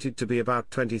estimated to be about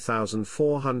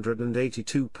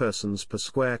 20,482 persons per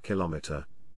square kilometre.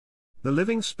 The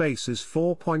living space is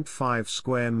 4.5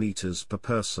 square meters per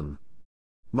person.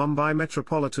 Mumbai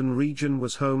Metropolitan Region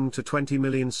was home to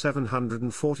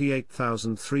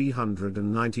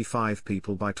 20,748,395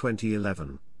 people by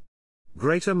 2011.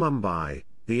 Greater Mumbai,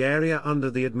 the area under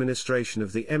the administration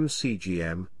of the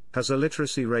MCGM, has a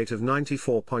literacy rate of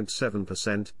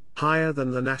 94.7%, higher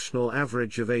than the national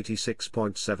average of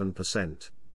 86.7%.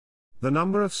 The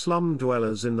number of slum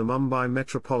dwellers in the Mumbai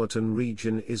Metropolitan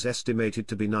Region is estimated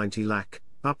to be 90 lakh,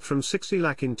 up from 60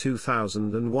 lakh in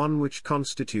 2001, which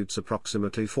constitutes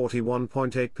approximately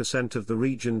 41.8% of the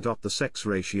region. The sex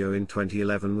ratio in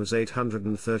 2011 was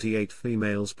 838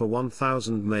 females per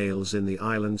 1,000 males in the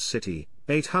island city,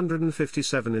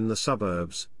 857 in the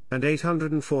suburbs, and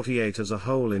 848 as a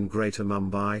whole in Greater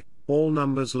Mumbai, all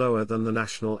numbers lower than the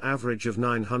national average of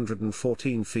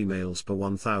 914 females per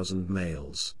 1,000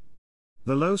 males.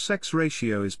 The low sex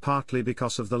ratio is partly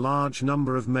because of the large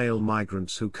number of male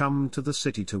migrants who come to the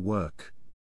city to work.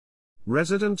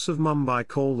 Residents of Mumbai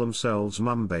call themselves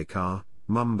Mumbaikar,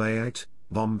 Mumbaiite,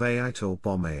 Bombayite or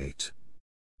Bombayite.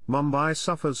 Mumbai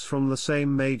suffers from the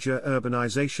same major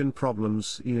urbanization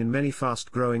problems in many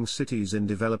fast-growing cities in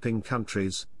developing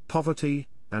countries: poverty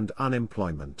and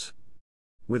unemployment.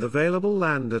 With available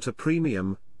land at a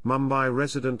premium, Mumbai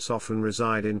residents often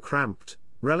reside in cramped,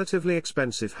 relatively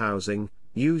expensive housing,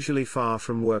 usually far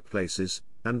from workplaces,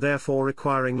 and therefore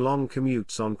requiring long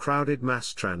commutes on crowded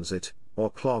mass transit,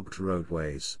 or clogged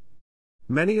roadways.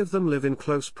 Many of them live in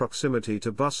close proximity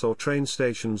to bus or train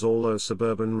stations, although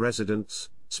suburban residents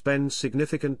spend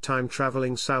significant time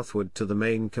traveling southward to the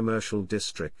main commercial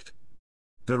district.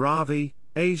 Dharavi,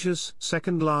 Asia's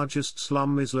second-largest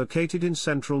slum, is located in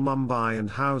central Mumbai and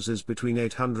houses between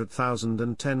 800,000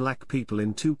 and 10 lakh people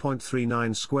in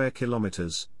 2.39 square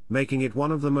kilometers, making it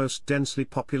one of the most densely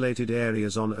populated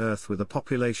areas on Earth, with a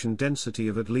population density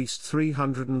of at least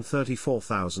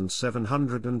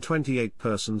 334,728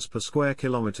 persons per square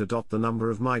kilometer. The number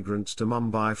of migrants to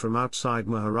Mumbai from outside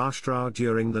Maharashtra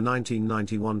during the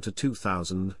 1991 to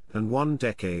 2001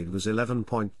 decade was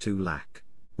 11.2 lakh.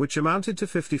 Which amounted to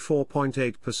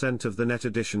 54.8% of the net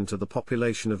addition to the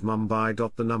population of Mumbai.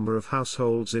 The number of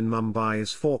households in Mumbai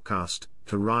is forecast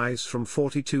to rise from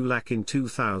 42 lakh in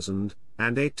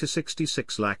 2008 to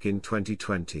 66 lakh in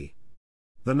 2020.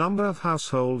 The number of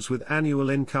households with annual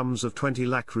incomes of 20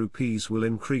 lakh rupees will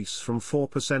increase from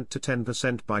 4% to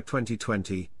 10% by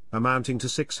 2020, amounting to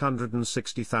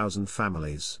 660,000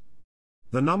 families.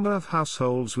 The number of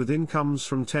households with incomes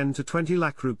from 10 to 20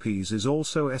 lakh rupees is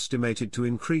also estimated to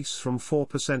increase from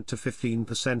 4% to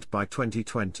 15% by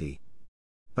 2020.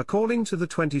 According to the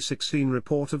 2016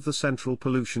 report of the Central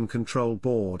Pollution Control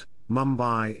Board,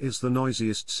 Mumbai is the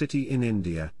noisiest city in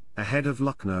India, ahead of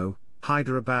Lucknow,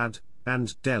 Hyderabad,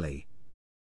 and Delhi.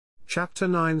 Chapter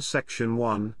 9, Section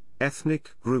 1,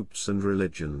 Ethnic Groups and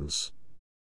Religions.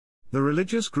 The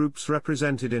religious groups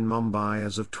represented in Mumbai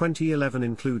as of 2011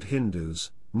 include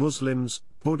Hindus, Muslims,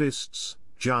 Buddhists,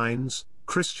 Jains,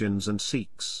 Christians and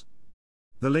Sikhs.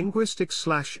 The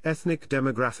linguistic/ethnic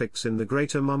demographics in the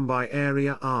Greater Mumbai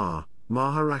area are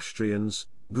Maharashtrians,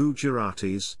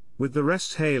 Gujaratis, with the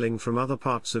rest hailing from other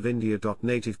parts of India.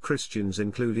 Native Christians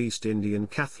include East Indian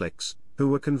Catholics, who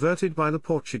were converted by the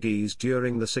Portuguese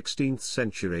during the 16th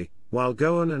century, while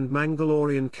Goan and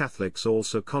Mangalorean Catholics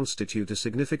also constitute a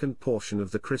significant portion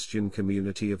of the Christian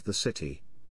community of the city.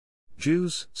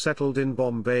 Jews settled in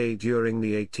Bombay during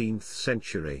the 18th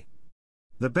century.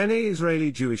 The Bene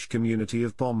Israeli Jewish community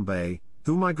of Bombay,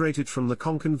 who migrated from the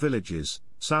Konkan villages,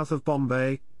 south of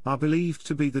Bombay, are believed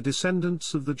to be the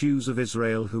descendants of the Jews of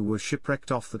Israel who were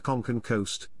shipwrecked off the Konkan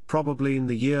coast, probably in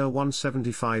the year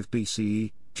 175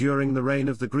 BCE, during the reign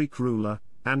of the Greek ruler,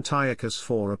 Antiochus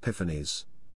IV Epiphanes.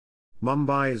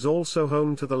 Mumbai is also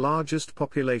home to the largest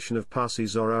population of Parsi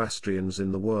Zoroastrians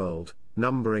in the world,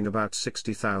 numbering about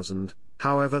 60,000,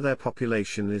 however their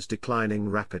population is declining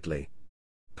rapidly.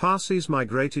 Parsis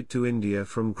migrated to India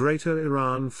from Greater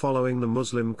Iran following the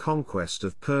Muslim conquest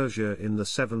of Persia in the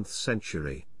 7th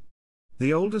century.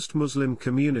 The oldest Muslim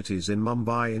communities in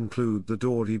Mumbai include the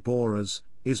Dowry Bohras,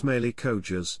 Ismaili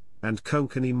Khojas, and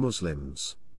Konkani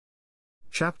Muslims.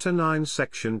 Chapter 9,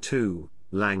 Section 2,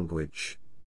 Language.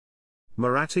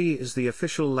 Marathi is the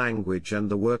official language and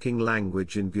the working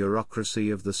language in bureaucracy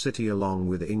of the city, along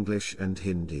with English and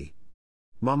Hindi.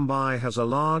 Mumbai has a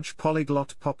large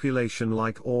polyglot population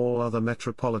like all other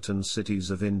metropolitan cities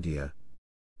of India.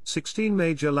 16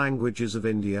 major languages of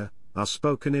India are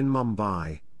spoken in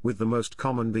Mumbai, with the most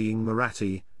common being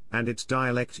Marathi, and its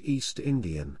dialect East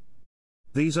Indian.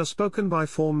 These are spoken by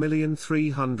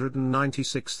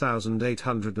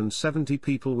 4,396,870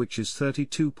 people, which is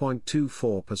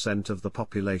 32.24% of the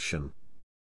population.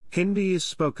 Hindi is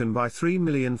spoken by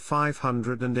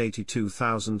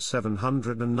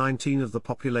 3,582,719 of the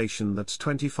population, that's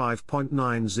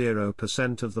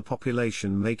 25.90% of the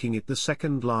population, making it the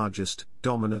second largest,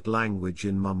 dominant language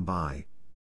in Mumbai.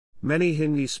 Many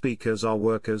Hindi speakers are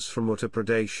workers from Uttar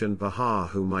Pradesh and Bihar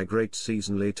who migrate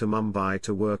seasonally to Mumbai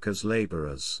to work as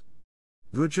labourers.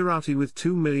 Gujarati with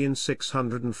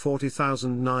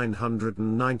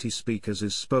 2,640,990 speakers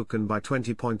is spoken by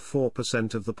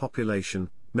 20.4% of the population,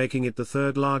 making it the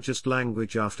third largest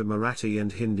language after Marathi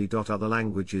and Hindi. Other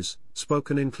languages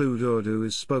spoken include Urdu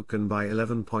is spoken by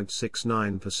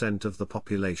 11.69% of the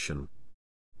population.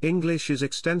 English is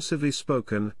extensively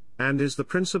spoken, and is the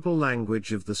principal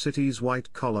language of the city's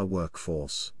white-collar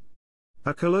workforce.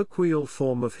 A colloquial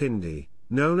form of Hindi,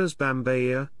 known as ๊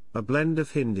mumbəi, a blend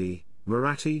of Hindi,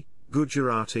 Marathi,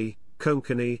 Gujarati,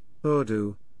 Konkani,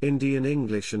 Urdu, Indian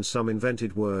English and some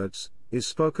invented words, is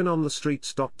spoken on the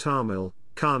streets. Tamil,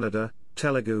 Kannada,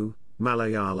 Telugu,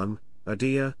 Malayalam,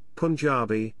 Odia,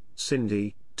 Punjabi,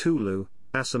 Sindhi, Tulu,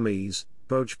 Assamese,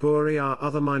 Bhojpuri are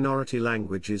other minority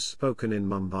languages spoken in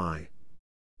Mumbai.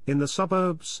 In the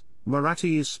suburbs,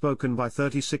 Marathi is spoken by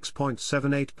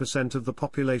 36.78% of the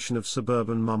population of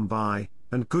suburban Mumbai,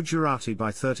 and Gujarati by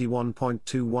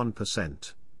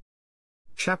 31.21%.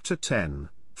 Chapter 10,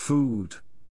 Food.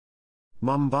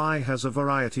 Mumbai has a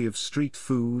variety of street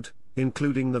food,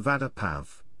 including the vada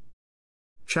pav.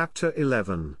 Chapter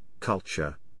 11,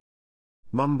 Culture.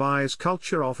 Mumbai's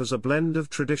culture offers a blend of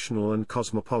traditional and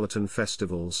cosmopolitan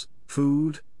festivals,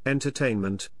 food,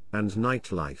 entertainment, and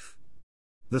nightlife.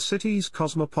 The city's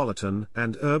cosmopolitan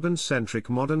and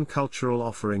urban-centric modern cultural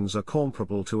offerings are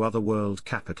comparable to other world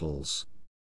capitals.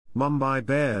 Mumbai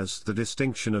bears the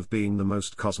distinction of being the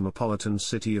most cosmopolitan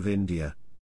city of India.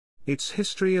 Its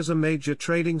history as a major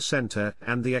trading centre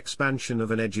and the expansion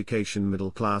of an education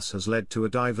middle class has led to a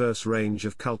diverse range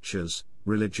of cultures,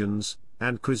 religions,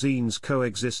 and cuisines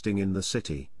coexisting in the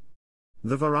city.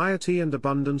 The variety and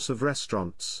abundance of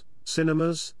restaurants,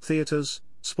 cinemas, theatres,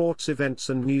 sports events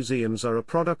and museums are a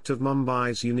product of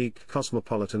Mumbai's unique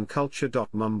cosmopolitan culture.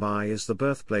 Mumbai is the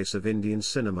birthplace of Indian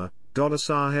cinema.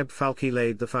 Dadasaheb Phalke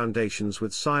laid the foundations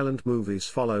with silent movies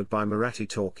followed by Marathi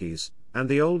talkies, and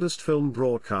the oldest film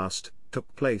broadcast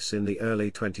took place in the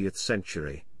early 20th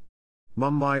century.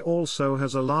 Mumbai also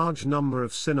has a large number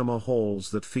of cinema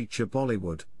halls that feature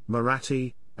Bollywood,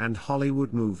 Marathi, and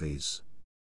Hollywood movies.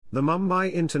 The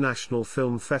Mumbai International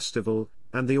Film Festival,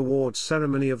 and the awards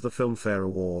ceremony of the Filmfare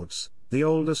Awards, the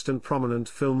oldest and prominent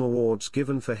film awards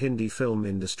given for Hindi film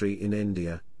industry in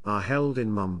India, are held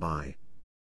in Mumbai.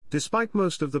 Despite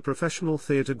most of the professional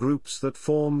theatre groups that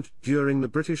formed during the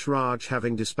British Raj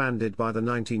having disbanded by the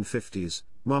 1950s,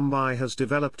 Mumbai has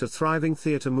developed a thriving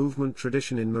theatre movement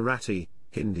tradition in Marathi,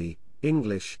 Hindi,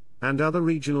 English, and other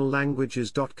regional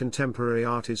languages. Contemporary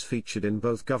art is featured in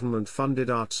both government-funded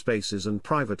art spaces and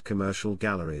private commercial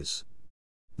galleries.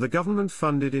 The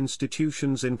government-funded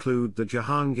institutions include the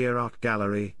Jahangir Art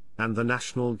Gallery, and the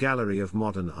National Gallery of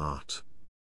Modern Art.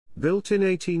 Built in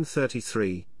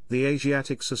 1833, the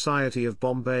Asiatic Society of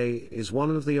Bombay is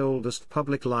one of the oldest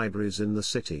public libraries in the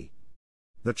city.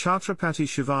 The Chhatrapati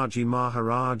Shivaji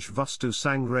Maharaj Vastu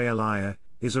Sangrahalaya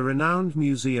is a renowned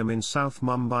museum in South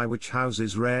Mumbai which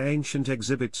houses rare ancient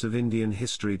exhibits of Indian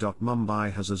history.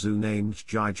 Mumbai has a zoo named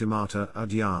Jijamata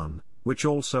Udyan, which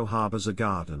also harbours a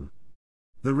garden.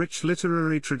 The rich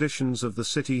literary traditions of the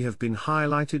city have been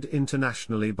highlighted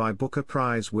internationally by Booker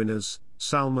Prize winners,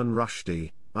 Salman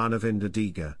Rushdie, Arnavinda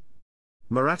Diga.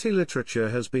 Marathi literature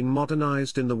has been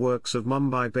modernized in the works of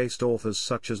Mumbai-based authors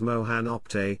such as Mohan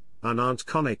Apte, Anant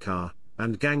Konekar,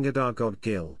 and Gangadhar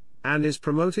Godgil, and is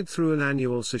promoted through an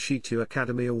annual Sahitya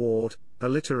Academy Award, a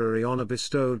literary honour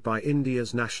bestowed by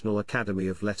India's National Academy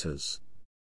of Letters.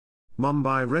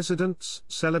 Mumbai residents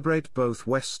celebrate both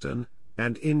Western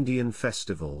and Indian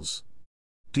festivals.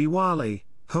 Diwali,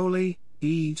 Holi,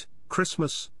 Eid,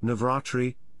 Christmas,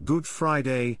 Navratri, Good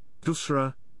Friday,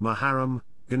 Dussehra, Muharram,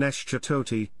 Ganesh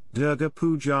Chaturthi, Durga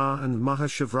Puja and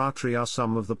Mahashivratri are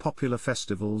some of the popular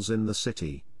festivals in the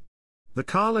city. The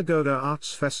Kalagoda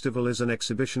Arts Festival is an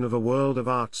exhibition of a world of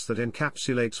arts that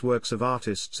encapsulates works of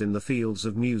artists in the fields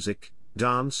of music,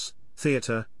 dance,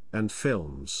 theatre, and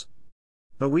films.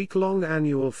 A week-long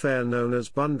annual fair known as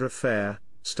Bundra Fair,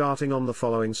 starting on the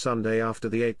following Sunday after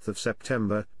the 8th of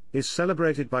September, is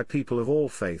celebrated by people of all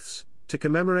faiths, to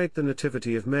commemorate the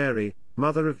Nativity of Mary,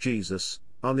 Mother of Jesus,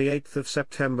 on the 8th of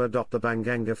September. The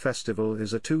Banganga Festival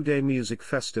is a two-day music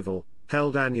festival,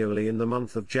 held annually in the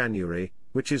month of January,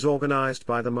 which is organized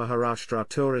by the Maharashtra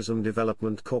Tourism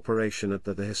Development Corporation at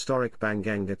the historic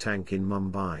Banganga Tank in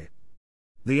Mumbai.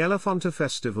 The Elephanta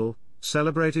Festival,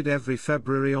 celebrated every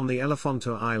February on the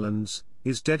Elephanta Islands,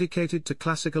 is dedicated to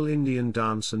classical Indian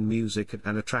dance and music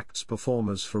and attracts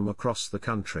performers from across the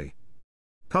country.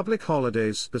 Public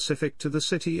holidays specific to the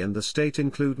city and the state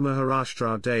include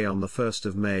Maharashtra Day on the 1st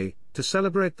of May, to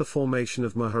celebrate the formation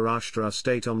of Maharashtra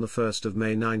State on the 1st of May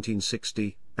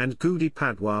 1960, and Gudi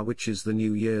Padwa, which is the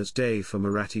New Year's Day for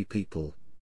Marathi people,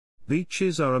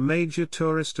 Beaches are a major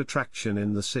tourist attraction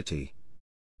in the city.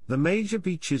 The major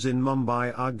beaches in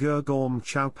Mumbai are Gurgaon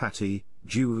Chhatrapati,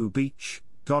 Juhu Beach,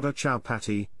 Godda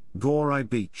Chhatrapati, Gorai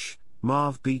Beach,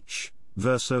 Marv Beach,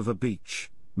 Versova Beach,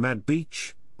 Mad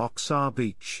Beach, Oxar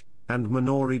Beach, and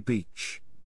Manori Beach.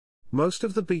 Most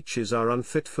of the beaches are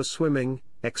unfit for swimming,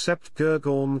 except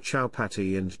Gurgaon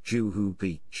Chhatrapati and Juhu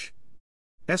Beach.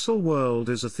 Essel World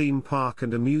is a theme park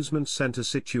and amusement centre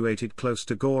situated close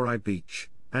to Gorai Beach,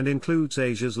 and includes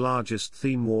Asia's largest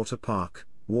theme water park,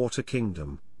 Water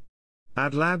Kingdom.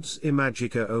 Adlabs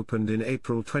Imagica, opened in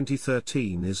April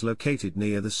 2013, is located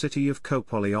near the city of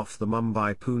Koli off the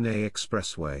Mumbai-Pune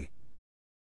Expressway.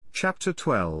 Chapter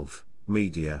 12,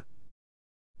 Media.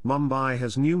 Mumbai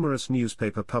has numerous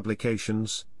newspaper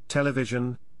publications,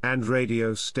 television, and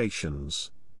radio stations.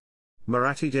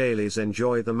 Marathi dailies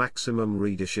enjoy the maximum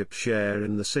readership share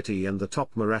in the city, and the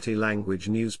top Marathi language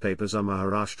newspapers are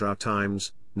Maharashtra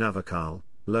Times, Navakal,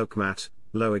 Lokmat,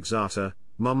 Loexata,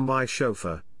 Mumbai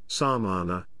Shofar,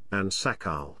 Samana, and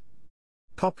Sakal.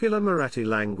 Popular Marathi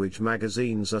language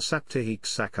magazines are Saptahik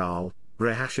Sakal,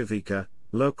 Rehashavika,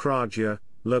 Lokraja,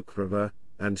 Lokprabha,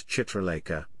 and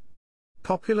Chitralekha.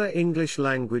 Popular English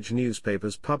language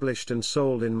newspapers published and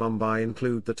sold in Mumbai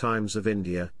include The Times of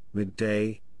India,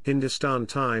 Midday, Hindustan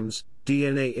Times,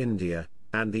 DNA India,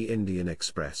 and the Indian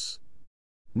Express.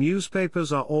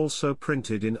 Newspapers are also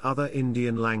printed in other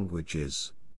Indian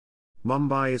languages.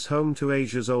 Mumbai is home to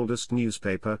Asia's oldest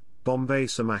newspaper, Bombay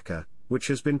Samaka, which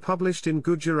has been published in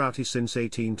Gujarati since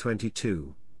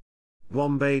 1822.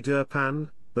 Bombay Durpan,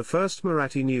 the first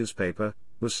Marathi newspaper,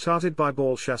 was started by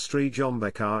Balshastri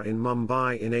Jombekar in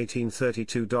Mumbai in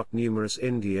 1832. Numerous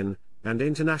Indian and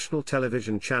international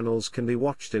television channels can be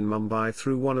watched in Mumbai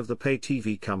through one of the pay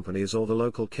TV companies or the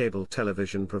local cable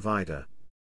television provider.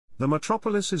 The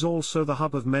metropolis is also the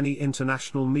hub of many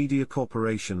international media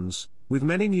corporations, with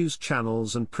many news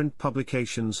channels and print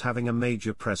publications having a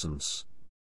major presence.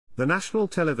 The national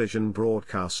television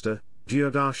broadcaster,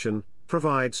 Doordarshan,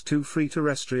 provides 2 free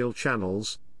terrestrial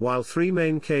channels, while 3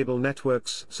 main cable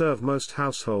networks serve most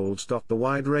households. The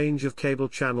wide range of cable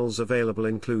channels available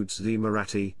includes Zee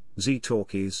Marathi, Zee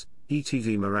Talkies,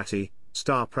 ETV Marathi,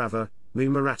 Star Prava, Me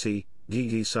Marathi,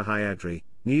 DD Sahyadri,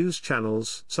 news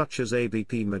channels such as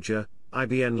ABP Major,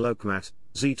 IBN Lokmat,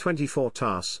 Z24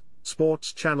 TAS,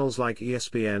 sports channels like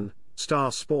ESPN,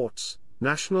 Star Sports,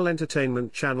 national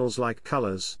entertainment channels like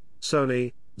Colors,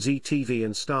 Sony, ZTV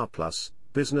and Star Plus,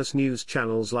 business news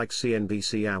channels like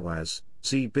CNBC Awaz,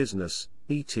 Zee Business,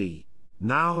 ET,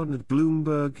 Now and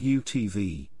Bloomberg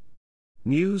UTV.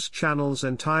 News channels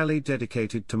entirely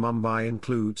dedicated to Mumbai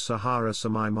include Sahara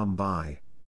Samai Mumbai.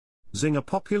 Zing, a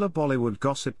popular Bollywood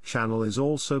gossip channel, is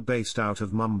also based out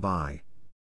of Mumbai.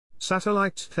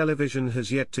 Satellite television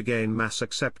has yet to gain mass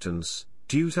acceptance,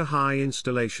 due to high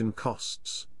installation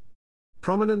costs.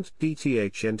 Prominent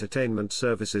DTH entertainment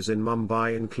services in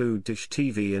Mumbai include Dish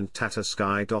TV and Tata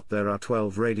Sky. There are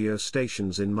 12 radio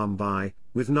stations in Mumbai,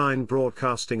 with 9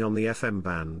 broadcasting on the FM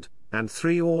band, and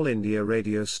 3 All India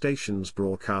radio stations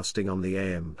broadcasting on the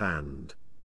AM band.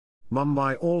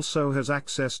 Mumbai also has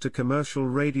access to commercial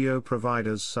radio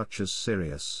providers such as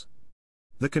Sirius.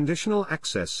 The conditional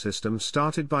access system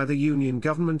started by the Union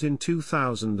government in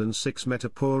 2006 met a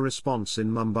poor response in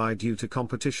Mumbai due to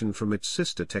competition from its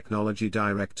sister technology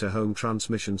direct-to-home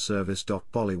transmission service.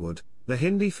 Bollywood, the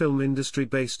Hindi film industry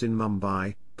based in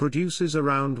Mumbai, produces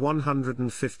around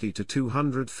 150 to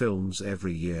 200 films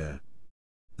every year.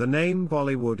 The name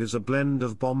Bollywood is a blend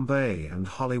of Bombay and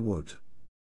Hollywood.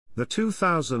 The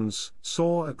 2000s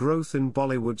saw a growth in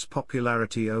Bollywood's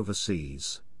popularity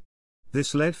overseas.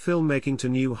 This led filmmaking to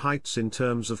new heights in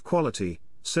terms of quality,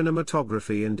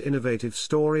 cinematography and innovative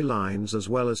storylines, as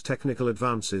well as technical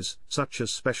advances, such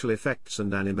as special effects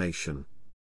and animation.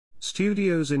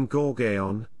 Studios in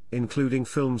Gurgaon, including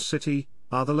Film City,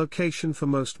 are the location for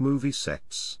most movie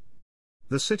sets.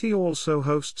 The city also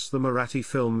hosts the Marathi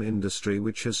film industry,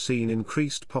 which has seen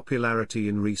increased popularity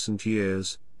in recent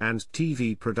years, and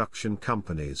TV production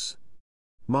companies.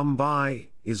 Mumbai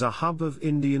is a hub of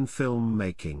Indian film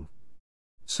making.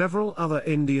 Several other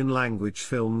Indian language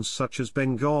films such as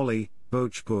Bengali,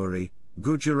 Bhojpuri,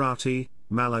 Gujarati,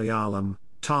 Malayalam,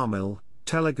 Tamil,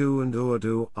 Telugu and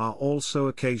Urdu are also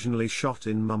occasionally shot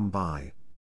in Mumbai.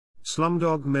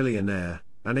 Slumdog Millionaire,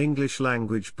 an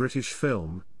English-language British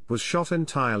film, was shot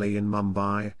entirely in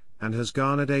Mumbai, and has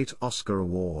garnered 8 Oscar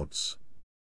awards.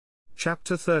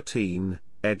 Chapter 13,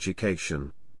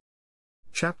 Education.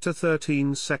 Chapter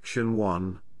 13, Section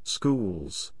 1,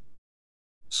 Schools.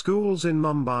 Schools in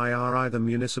Mumbai are either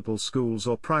municipal schools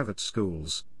or private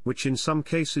schools, which in some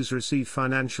cases receive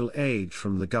financial aid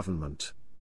from the government.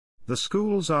 The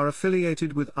schools are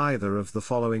affiliated with either of the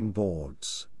following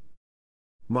boards: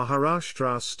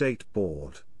 Maharashtra State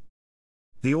Board,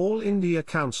 the All India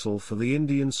Council for the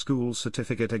Indian School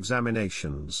Certificate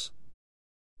Examinations,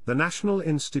 the National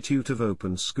Institute of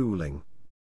Open Schooling,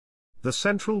 the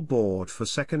Central Board for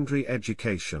Secondary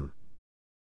Education,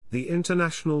 the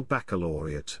International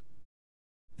Baccalaureate,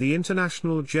 the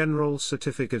International General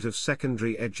Certificate of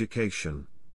Secondary Education.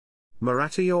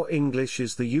 Marathi or English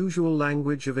is the usual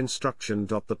language of instruction.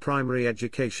 The primary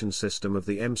education system of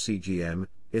the MCGM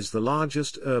is the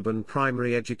largest urban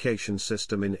primary education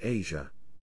system in Asia.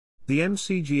 The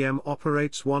MCGM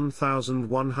operates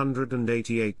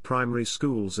 1,188 primary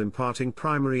schools imparting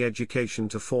primary education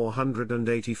to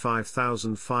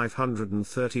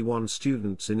 485,531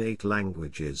 students in 8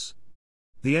 languages.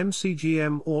 The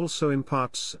MCGM also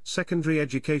imparts secondary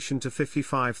education to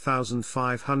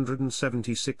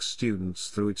 55,576 students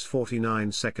through its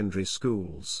 49 secondary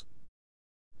schools.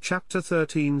 Chapter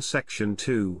 13 Section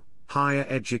 2, Higher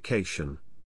Education.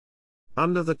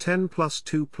 Under the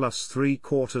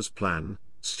 10+2+3/4 plan,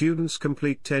 students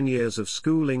complete 10 years of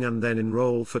schooling and then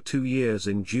enroll for 2 years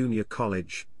in junior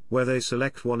college, where they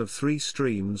select one of 3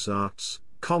 streams: arts,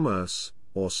 commerce,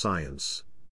 or science.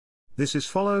 This is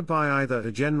followed by either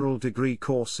a general degree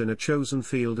course in a chosen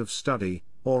field of study,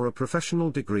 or a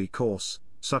professional degree course,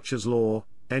 such as law,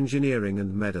 engineering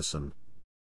and medicine.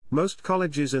 Most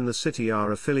colleges in the city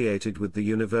are affiliated with the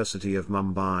University of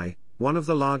Mumbai, one of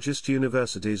the largest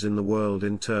universities in the world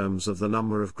in terms of the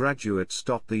number of graduates.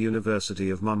 The University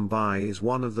of Mumbai is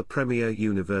one of the premier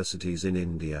universities in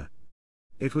India.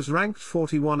 It was ranked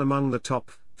 41 among the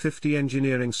top 50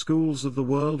 engineering schools of the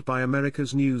world by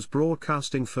America's news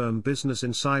broadcasting firm Business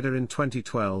Insider in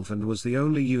 2012 and was the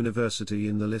only university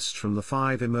in the list from the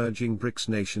 5 emerging BRICS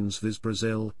nations, viz.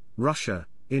 Brazil, Russia,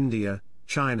 India,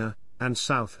 China, and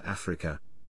South Africa.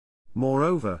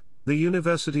 Moreover, the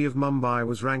University of Mumbai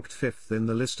was ranked 5th in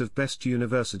the list of best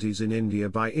universities in India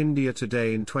by India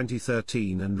Today in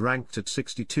 2013 and ranked at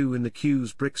 62 in the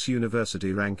QS BRICS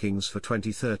University Rankings for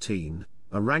 2013.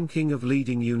 A ranking of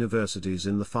leading universities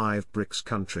in the 5 BRICS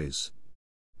countries.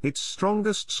 Its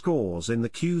strongest scores in the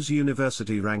QS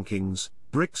University Rankings,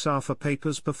 BRICS, are for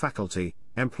papers per faculty,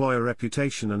 employer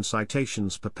reputation and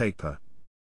citations per paper.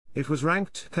 It was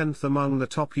ranked 10th among the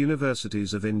top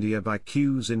universities of India by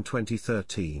QS in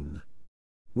 2013.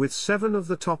 With 7 of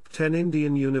the top 10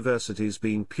 Indian universities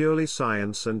being purely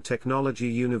science and technology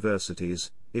universities,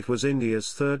 it was India's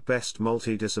 3rd best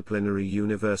multidisciplinary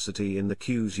university in the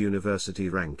QS University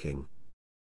Ranking.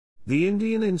 The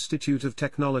Indian Institute of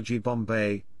Technology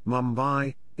Bombay,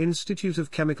 Mumbai, Institute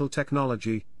of Chemical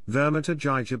Technology, Vermata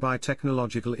Jijabai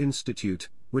Technological Institute,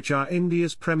 which are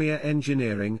India's premier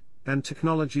engineering and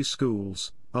technology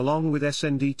schools, along with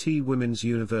SNDT Women's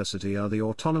University, are the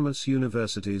autonomous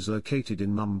universities located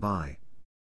in Mumbai.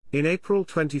 In April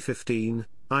 2015,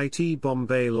 IT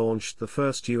Bombay launched the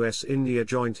first US-India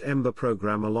joint EMBA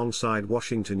program alongside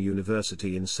Washington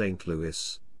University in St.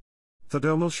 Louis. The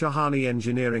Domal Shahani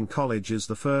Engineering College is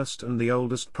the first and the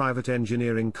oldest private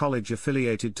engineering college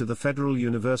affiliated to the Federal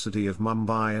University of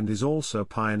Mumbai and is also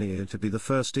pioneered to be the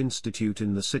first institute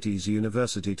in the city's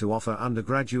university to offer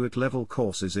undergraduate-level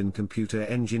courses in computer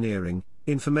engineering,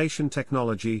 information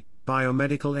technology,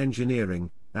 biomedical engineering,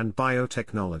 and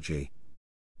biotechnology.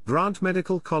 Grant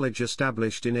Medical College,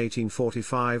 established in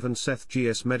 1845, and Seth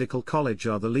GS Medical College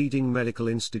are the leading medical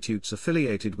institutes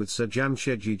affiliated with Sir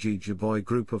Jamshedji Jijabai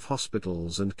Group of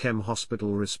Hospitals and Chem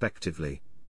Hospital respectively.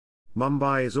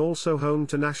 Mumbai is also home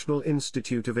to National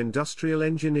Institute of Industrial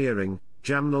Engineering,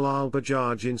 Jamnalal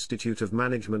Bajaj Institute of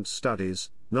Management Studies,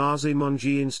 Nazi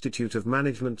Munji Institute of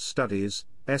Management Studies,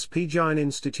 SP Jain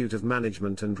Institute of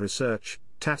Management and Research,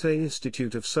 Tata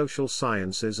Institute of Social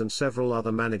Sciences and several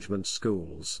other management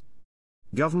schools.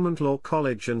 Government Law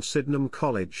College and Sydenham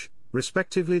College,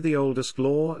 respectively the oldest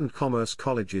law and commerce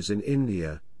colleges in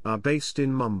India, are based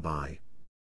in Mumbai.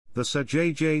 The Sir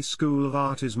J.J. School of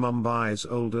Art is Mumbai's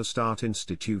oldest art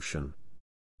institution.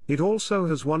 It also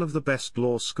has one of the best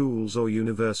law schools or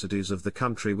universities of the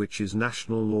country, which is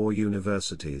National Law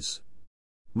Universities.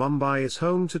 Mumbai is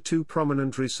home to 2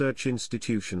 prominent research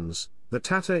institutions, the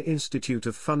Tata Institute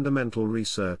of Fundamental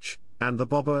Research, and the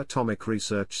Bobba Atomic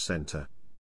Research Centre.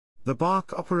 The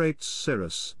BARC operates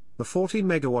CIRUS, the 40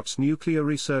 MW nuclear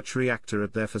research reactor,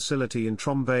 at their facility in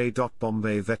Trombay.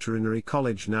 Bombay Veterinary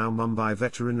College. Now Mumbai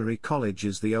Veterinary College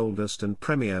is the oldest and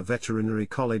premier veterinary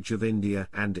college of India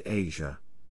and Asia.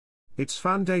 Its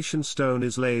foundation stone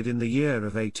is laid in the year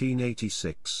of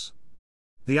 1886.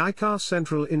 The ICAR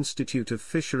Central Institute of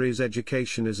Fisheries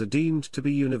Education is a deemed to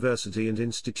be university and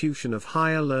institution of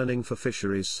higher learning for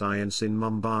fisheries science in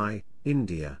Mumbai,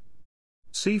 India.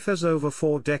 CIF has over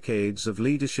 4 decades of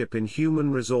leadership in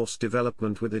human resource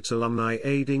development, with its alumni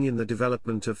aiding in the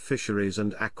development of fisheries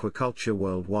and aquaculture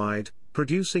worldwide,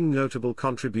 producing notable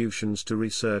contributions to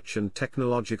research and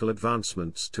technological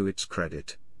advancements to its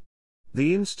credit.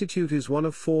 The institute is one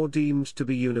of 4 deemed to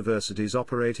be universities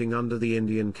operating under the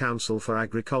Indian Council for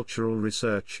Agricultural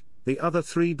Research, the other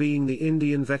 3 being the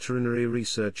Indian Veterinary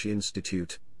Research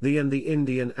Institute, and the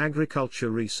Indian Agriculture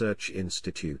Research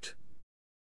Institute.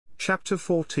 Chapter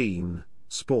 14,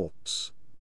 Sports.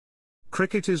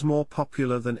 Cricket is more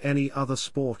popular than any other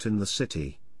sport in the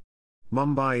city.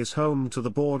 Mumbai is home to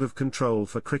the Board of Control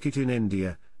for Cricket in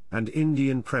India, and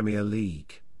Indian Premier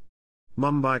League.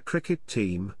 Mumbai cricket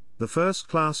team, the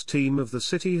first-class team of the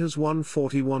city, has won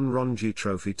 41 Ranji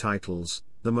Trophy titles,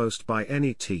 the most by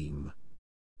any team.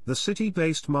 The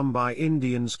city-based Mumbai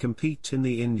Indians compete in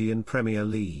the Indian Premier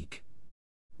League.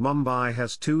 Mumbai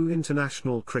has 2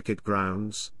 international cricket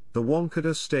grounds, the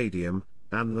Wankhede Stadium,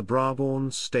 and the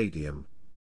Brabourne Stadium.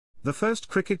 The first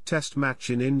cricket test match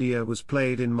in India was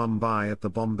played in Mumbai at the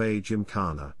Bombay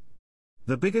Gymkhana.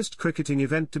 The biggest cricketing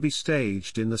event to be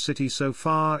staged in the city so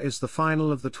far is the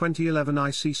final of the 2011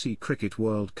 ICC Cricket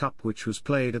World Cup, which was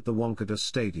played at the Wankhede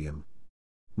Stadium.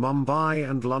 Mumbai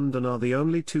and London are the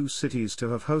only 2 cities to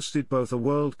have hosted both a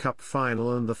World Cup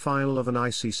final and the final of an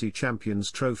ICC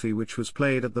Champions Trophy, which was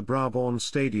played at the Brabourne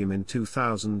Stadium in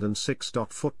 2006.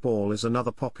 Football is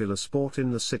another popular sport in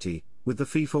the city, with the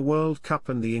FIFA World Cup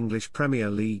and the English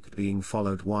Premier League being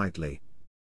followed widely.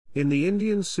 In the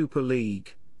Indian Super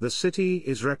League, the city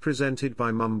is represented by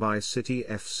Mumbai City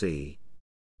FC,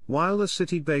 while the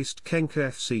city-based Kenka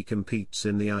FC competes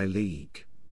in the I-League.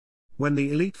 When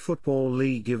the Elite Football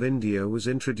League of India was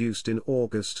introduced in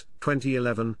August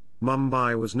 2011,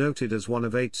 Mumbai was noted as one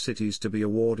of 8 cities to be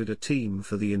awarded a team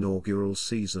for the inaugural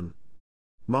season.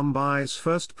 Mumbai's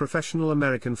first professional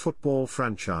American football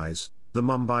franchise, the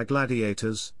Mumbai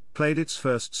Gladiators, played its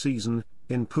first season,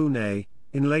 in Pune,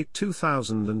 in late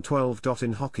 2012.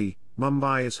 In hockey,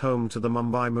 Mumbai is home to the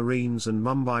Mumbai Marines and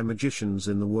Mumbai Magicians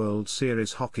in the World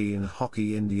Series Hockey and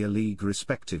Hockey India League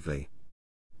respectively.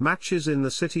 Matches in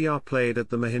the city are played at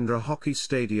the Mahindra Hockey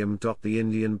Stadium. The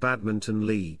Indian Badminton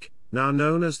League, now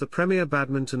known as the Premier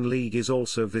Badminton League, is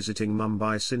also visiting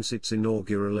Mumbai since its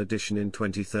inaugural edition in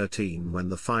 2013, when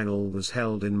the final was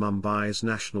held in Mumbai's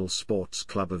National Sports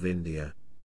Club of India.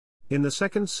 In the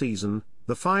second season,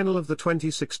 the final of the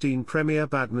 2016 Premier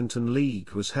Badminton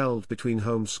League was held between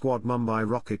home squad Mumbai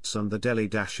Rockets and the Delhi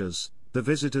Dashers, the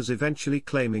visitors eventually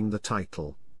claiming the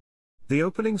title. The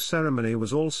opening ceremony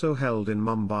was also held in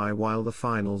Mumbai, while the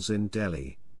finals in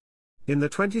Delhi. In the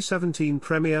 2017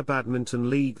 Premier Badminton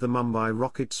League, the Mumbai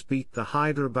Rockets beat the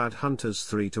Hyderabad Hunters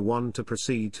 3-1 to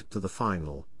proceed to the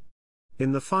final.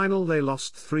 In the final they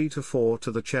lost 3-4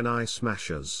 to the Chennai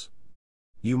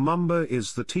Smashers. ๊mumbəi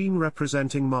is the team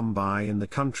representing Mumbai in the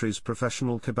country's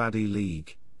professional Kabaddi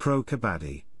League, Pro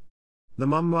Kabaddi. The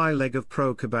Mumbai leg of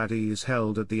Pro Kabaddi is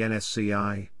held at the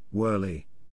NSCI, Worli.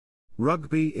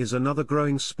 Rugby is another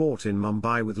growing sport in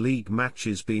Mumbai, with league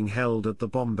matches being held at the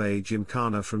Bombay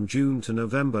Gymkhana from June to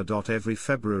November. Every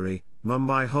February,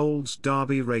 Mumbai holds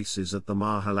derby races at the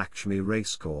Mahalakshmi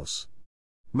racecourse.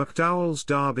 McDowell's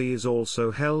Derby is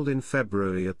also held in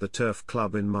February at the Turf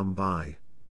Club in Mumbai.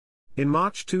 In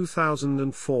March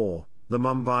 2004, the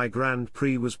Mumbai Grand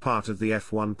Prix was part of the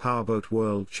F1 Powerboat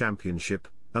World Championship,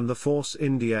 and the Force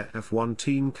India F1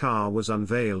 team car was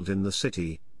unveiled in the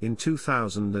city in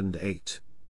 2008.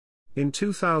 In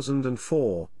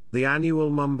 2004, the annual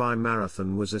Mumbai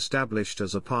Marathon was established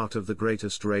as a part of the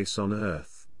greatest race on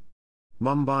earth.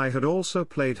 Mumbai had also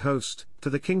played host to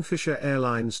the Kingfisher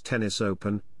Airlines Tennis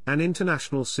Open, an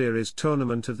international series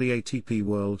tournament of the ATP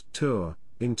World Tour,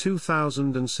 in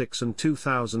 2006 and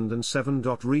 2007.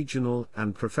 Regional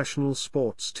and professional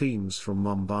sports teams from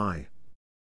Mumbai.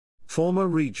 Former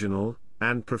regional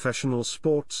and professional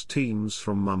sports teams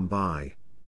from Mumbai.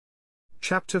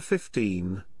 Chapter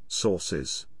 15,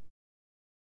 Sources.